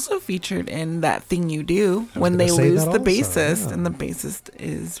 It was also featured in That Thing You Do when gonna they say lose that the also, bassist, yeah. and the bassist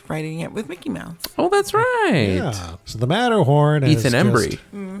is writing it with Mickey Mouse. Oh, that's right. Yeah. So the Matterhorn is Ethan Embry.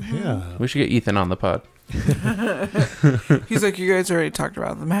 just- Mm-hmm. Yeah. We should get Ethan on the pod. He's like, you guys already talked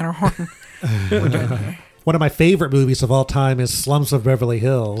about the Matterhorn. We're done here. One of my favorite movies of all time is Slums of Beverly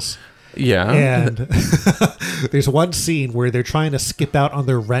Hills. Yeah. And there's one scene where they're trying to skip out on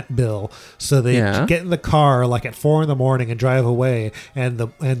their rent bill. So they Yeah. get in the car like at 4 a.m. and drive away. And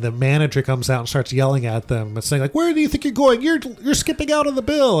the manager comes out and starts yelling at them and saying, like, where do you think you're going? You're skipping out on the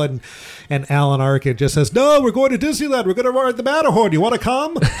bill. And Alan Arkin just says, no, we're going to Disneyland. We're going to ride the Matterhorn. You want to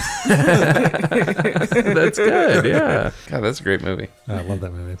come? That's good. Yeah. God, that's a great movie. I love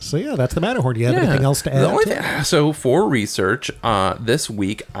that movie. So yeah, that's the Matterhorn. Do you have anything else to add? The only to it? thing, so for research, this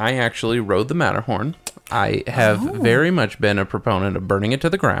week I actually rode the Matterhorn. I have very much been a proponent of burning it to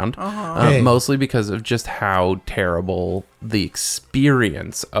the ground, Hey. mostly because of just how terrible the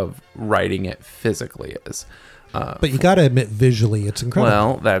experience of riding it physically is. But you got to admit, visually, it's incredible.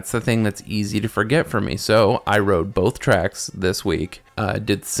 Well, that's the thing that's easy to forget for me. So I rode both tracks this week,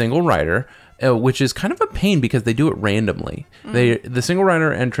 did single rider, which is kind of a pain because they do it randomly. The single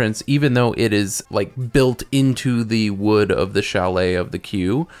rider entrance, even though it is like built into the wood of the chalet of the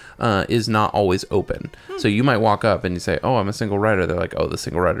queue, is not always open. So you might walk up and you say, oh, I'm a single rider. They're like, oh, the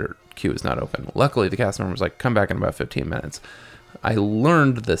single rider queue is not open. Luckily, the cast member was like, come back in about 15 minutes. I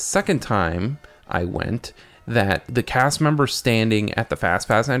learned the second time I went that the cast member standing at the Fast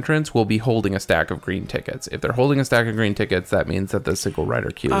Pass entrance will be holding a stack of green tickets. If they're holding a stack of green tickets, that means that the single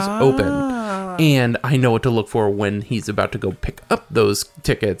rider queue is open. And I know what to look for when he's about to go pick up those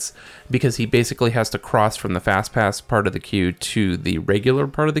tickets, because he basically has to cross from the Fast Pass part of the queue to the regular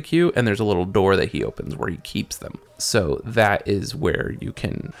part of the queue, and there's a little door that he opens where he keeps them. So that is where you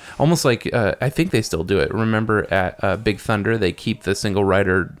can, almost like, I think they still do it. Remember at Big Thunder, they keep the single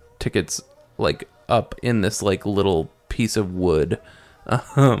rider tickets like up in this like little piece of wood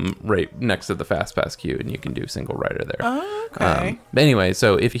right next to the Fast Pass queue, and you can do single rider there. Oh, okay. But anyway,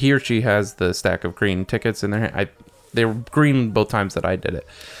 so if he or she has the stack of green tickets in there, they were green both times that I did it.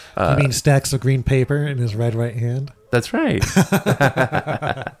 You mean stacks of green paper in his right hand? That's right.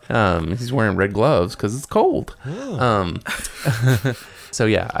 He's wearing red gloves because it's cold. So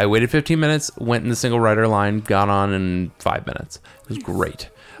yeah, I waited 15 minutes, went in the single rider line, got on in 5 minutes. It was great.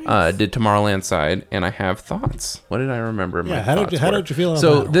 Did Tomorrowland side, and I have thoughts. What did I remember? Yeah, how did you feel about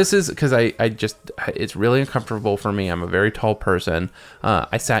So that? this is because I just, it's really uncomfortable for me. I'm a very tall person.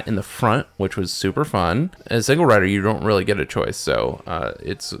 I sat in the front, which was super fun. As a single rider, you don't really get a choice, so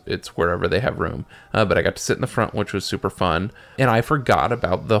it's wherever they have room. But I got to sit in the front, which was super fun. And I forgot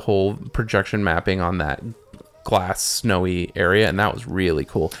about the whole projection mapping on that glass snowy area, and that was really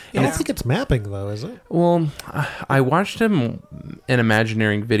cool. I don't think it's mapping though, is it? Well, I watched an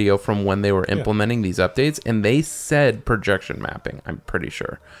Imagineering video from when they were implementing these updates, and they said projection mapping, I'm pretty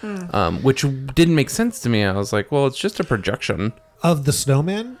sure, which didn't make sense to me. I was like, well, it's just a projection Of the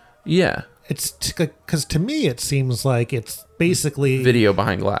snowman? Yeah. It's because to me it seems like it's basically video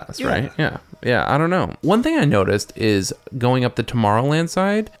behind glass, right? Yeah. I don't know. One thing I noticed is going up the Tomorrowland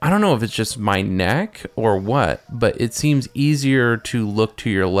side. I don't know if it's just my neck or what, but it seems easier to look to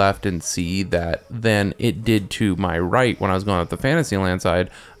your left and see that than it did to my right when I was going up the Fantasyland side.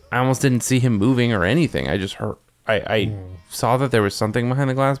 I almost didn't see him moving or anything. I just heard. I saw that there was something behind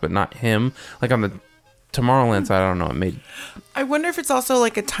the glass, but not him. Like on the Tomorrowland side, I don't know. I wonder if it's also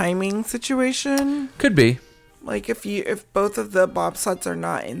like a timing situation. Could be. Like if both of the bobsleds are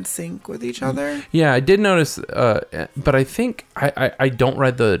not in sync with each other. Yeah, I did notice, but I think I don't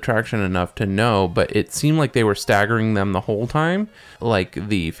ride the attraction enough to know, but it seemed like they were staggering them the whole time. Like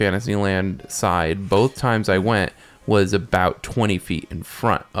the Fantasyland side, both times I went was about 20 feet in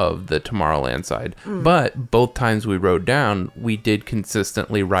front of the Tomorrowland side. But both times we rode down, we did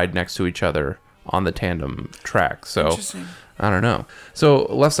consistently ride next to each other on the tandem track. So I don't know. So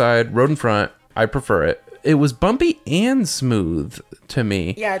left side, rode in front. I prefer it. It was bumpy and smooth to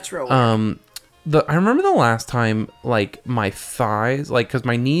me. Yeah, it's real weird. I remember the last time, like, my thighs, like, because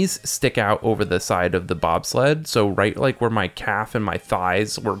my knees stick out over the side of the bobsled, so right, like, where my calf and my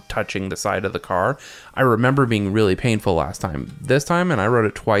thighs were touching the side of the car, I remember being really painful last time. This time, and I rode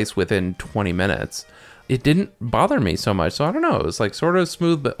it twice within 20 minutes, it didn't bother me so much, so I don't know, it was, like, sort of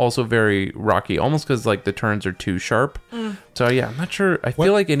smooth, but also very rocky, almost because, like, the turns are too sharp. So, yeah, I'm not sure. I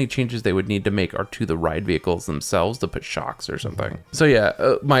feel like any changes they would need to make are to the ride vehicles themselves to put shocks or something. So, yeah,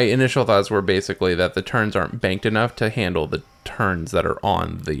 my initial thoughts were basically that the turns aren't banked enough to handle the turns that are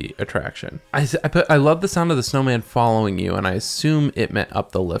on the attraction. I love the sound of the snowman following you, and I assume it meant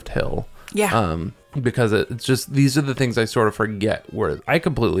up the lift hill. Yeah. Because it's just, these are the things I sort of forget, where I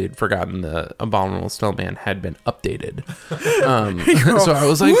completely had forgotten the Abominable Snowman had been updated. So I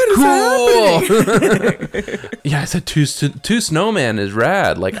was like, cool. Yeah, I said two snowman is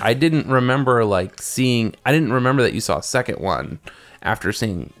rad. Like, I didn't remember that you saw a second one after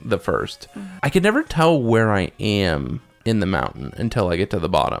seeing the first. I could never tell where I am in the mountain until I get to the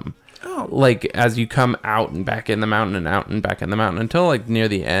bottom. Oh. Like, as you come out and back in the mountain and out and back in the mountain until like near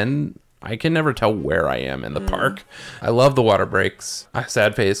the end, I can never tell where I am in the park. I love the water breaks.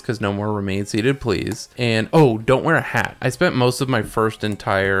 Sad face because no more remain seated, please. And, don't wear a hat. I spent most of my first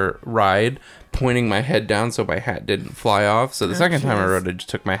entire ride pointing my head down so my hat didn't fly off. So the second time I rode, I just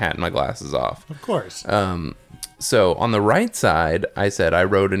took my hat and my glasses off. Of course. So on the right side, I said I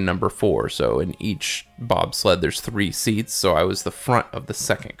rode in number 4. So in each bobsled, there's 3 seats. So I was the front of the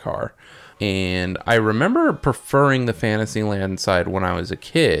second car. And I remember preferring the Fantasyland side when I was a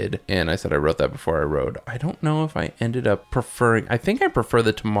kid. And I said I wrote that before I rode. I don't know if I ended up preferring... I think I prefer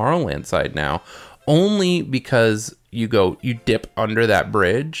the Tomorrowland side now. Only because you dip under that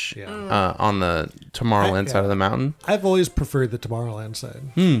bridge on the Tomorrowland side of the mountain. I've always preferred the Tomorrowland side.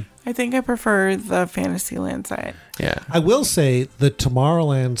 I think I prefer the Fantasyland side. Yeah. I will say the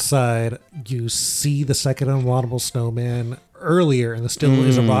Tomorrowland side, you see the second Abominable Snowman earlier, and there still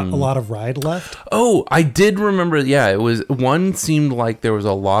is a lot of ride left. Oh, I did remember. Yeah, it was one seemed like there was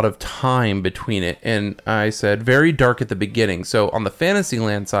a lot of time between it, and I said very dark at the beginning. So on the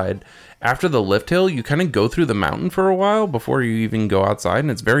Fantasyland side, after the lift hill, you kind of go through the mountain for a while before you even go outside, and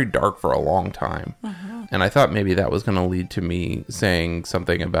it's very dark for a long time. And I thought maybe that was going to lead to me saying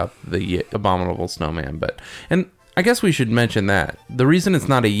something about the Abominable Snowman, and I guess we should mention that the reason it's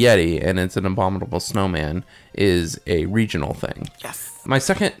not a Yeti and it's an Abominable Snowman is a regional thing. Yes. My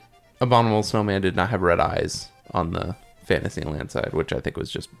second Abominable Snowman did not have red eyes on the Fantasyland side, which I think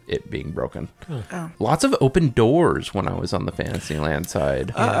was just it being broken. Lots of open doors when I was on the Fantasyland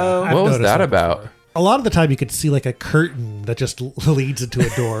side. What was that about? A lot of the time you could see like a curtain that just leads into a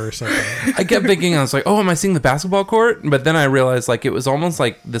door or something. I kept thinking, I was like, am I seeing the basketball court? But then I realized like it was almost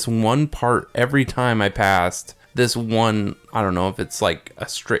like this one part every time I passed. This one, I don't know if it's like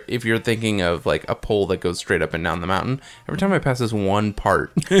if you're thinking of like a pole that goes straight up and down the mountain, every time I pass this one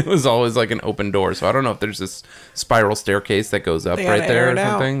part, it was always like an open door. So I don't know if there's this spiral staircase that goes up right there or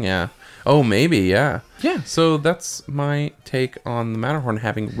something. Yeah. Oh, maybe. Yeah. Yeah. So that's my take on the Matterhorn,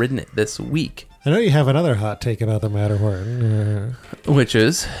 having ridden it this week. I know you have another hot take about the Matterhorn. Which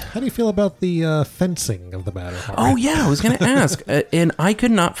is? How do you feel about the fencing of the Matterhorn? Oh, yeah, I was going to ask. And I could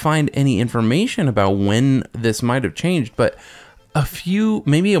not find any information about when this might have changed, but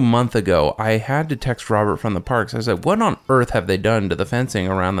maybe a month ago, I had to text Robert from the parks. I said, what on earth have they done to the fencing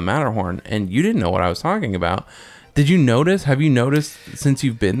around the Matterhorn? And you didn't know what I was talking about. Did you notice? Have you noticed since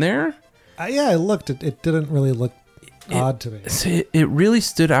you've been there? Yeah, I looked. It didn't really look odd to me. It really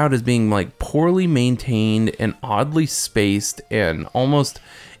stood out as being like poorly maintained and oddly spaced, and almost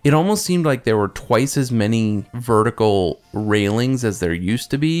it almost seemed like there were twice as many vertical railings as there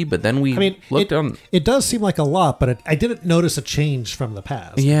used to be. But then looked on. It does seem like a lot, but I didn't notice a change from the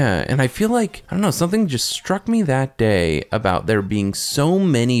past. Yeah, and I feel like, I don't know, something just struck me that day about there being so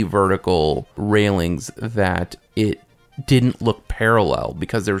many vertical railings that it didn't look parallel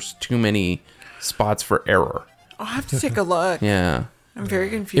because there's too many spots for error. I'll have to take a look. Yeah. I'm very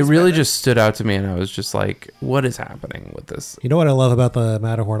confused. It really just stood out to me, and I was just like, what is happening with this? You know what I love about the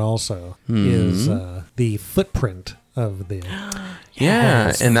Matterhorn also is the footprint of the...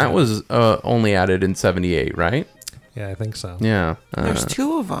 Yeah, and that was only added in 78, right? Yeah, I think so. Yeah. There's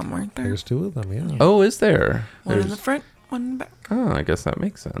two of them, weren't there? There's two of them, yeah. Oh, is there? One in the front, one in the back. Oh, I guess that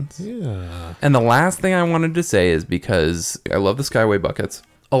makes sense. Yeah. And the last thing I wanted to say is because I love the Skyway buckets.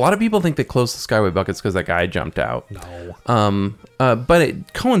 A lot of people think they closed the Skyway buckets because that guy jumped out. No. But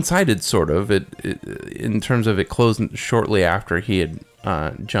it coincided sort of in terms of it closed shortly after he had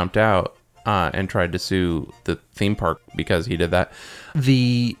jumped out and tried to sue the theme park because he did that.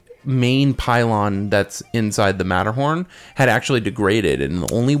 The main pylon that's inside the Matterhorn had actually degraded, and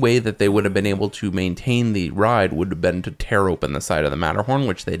the only way that they would have been able to maintain the ride would have been to tear open the side of the Matterhorn,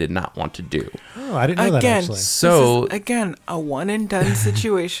 which they did not want to do. Oh, I didn't know that actually. So this is, again, a one and done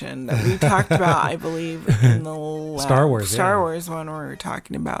situation that we talked about, I believe, in the last Star Wars one where we were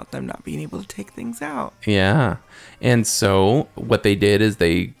talking about them not being able to take things out. Yeah. And so what they did is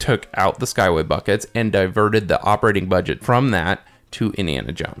they took out the Skyway buckets and diverted the operating budget from that to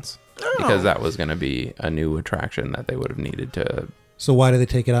Indiana Jones, because that was going to be a new attraction that they would have needed to. So why did they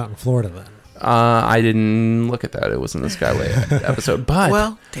take it out in Florida then? I didn't look at that. It was in the Skyway episode.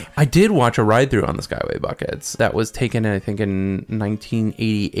 But I did watch a ride through on the Skyway buckets that was taken, I think, in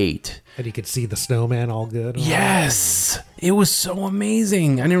 1988. And you could see the snowman all good? Yes! It was so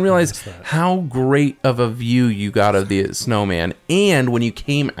amazing. I didn't realize how great of a view you got of the snowman. And when you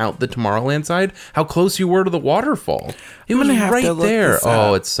came out the Tomorrowland side, how close you were to the waterfall. It was right there.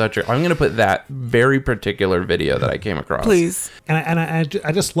 Oh, it's such a... I'm going to put that very particular video that I came across. Please. And I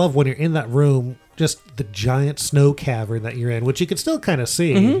just love when you're in that room, just the giant snow cavern that you're in, which you can still kind of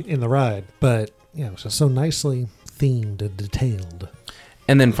see in the ride. But, yeah, it was just so nicely themed and detailed.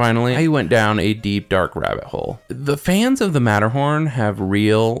 And then finally, I went down a deep, dark rabbit hole. The fans of the Matterhorn have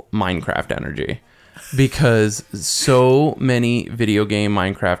real Minecraft energy because so many video game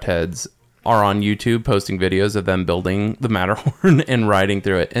Minecraft heads are on YouTube posting videos of them building the Matterhorn and riding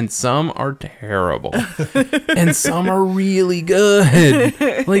through it. And some are terrible. And some are really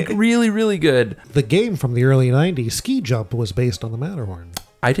good. Like, really, really good. The game from the early 90s, Ski Jump, was based on the Matterhorn.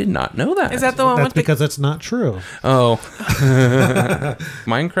 I did not know that. Is that the one That's with the... because that's not true. Oh.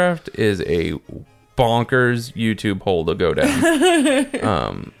 Minecraft is a bonkers YouTube hole to go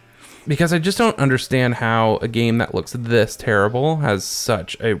down. Because I just don't understand how a game that looks this terrible has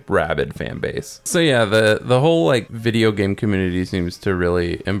such a rabid fan base. So yeah, the whole like video game community seems to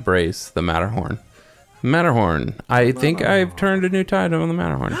really embrace the Matterhorn. Matterhorn. I think I've turned a new tide on the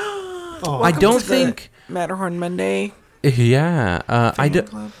Matterhorn. I don't think Matterhorn Monday. Yeah, I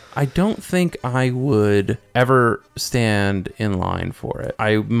don't think I would ever stand in line for it.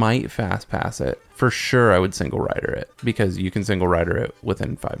 I might fast pass it. For sure, I would single rider it because you can single rider it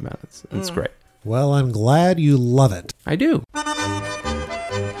within 5 minutes. It's great. Well, I'm glad you love it. I do.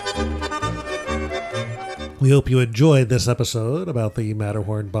 We hope you enjoyed this episode about the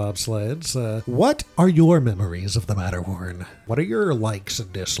Matterhorn bobsleds. What are your memories of the Matterhorn? What are your likes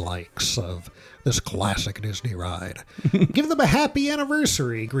and dislikes of this classic Disney ride? Give them a happy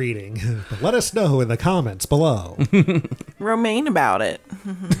anniversary greeting. Let us know in the comments below. Romaine about it.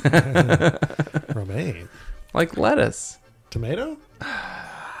 Romaine? Like lettuce. Tomato?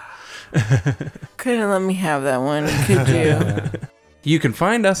 Couldn't let me have that one, could you? You can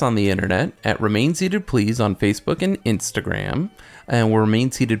find us on the internet at Remain Seated Please on Facebook and Instagram. And we're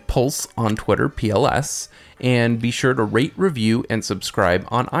Remain Seated Pulse on Twitter, PLS. And be sure to rate, review, and subscribe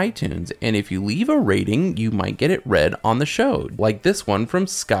on iTunes. And if you leave a rating, you might get it read on the show. Like this one from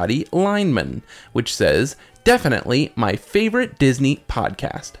Scotty Lineman, which says, definitely my favorite Disney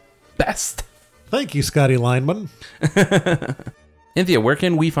podcast. Best. Thank you, Scotty Lineman. Cynthia, where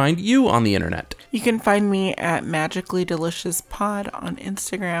can we find you on the internet? You can find me at Magically Delicious Pod on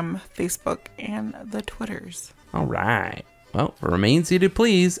Instagram, Facebook, and the Twitters. All right. Well, for Remain Seated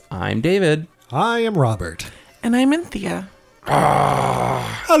Please, I'm David. I am Robert. And I'm Cynthia.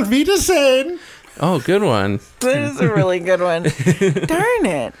 Auf Wiedersehen. Oh, good one. That is a really good one. Darn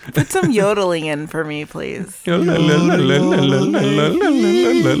it. Put some yodeling in for me, please. Where's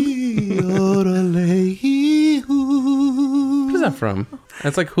that from?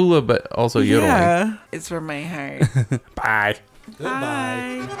 That's like hula, but also yodeling. Yeah, it's from my heart. Bye.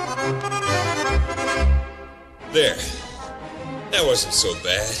 Goodbye. There. That wasn't so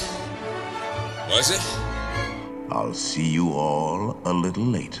bad. Was it? I'll see you all a little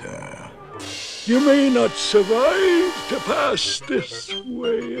later. You may not survive to pass this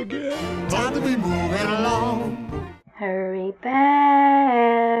way again. Time to be moving along. Hurry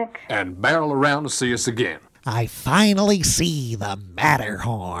back. And barrel around to see us again. I finally see the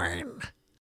Matterhorn.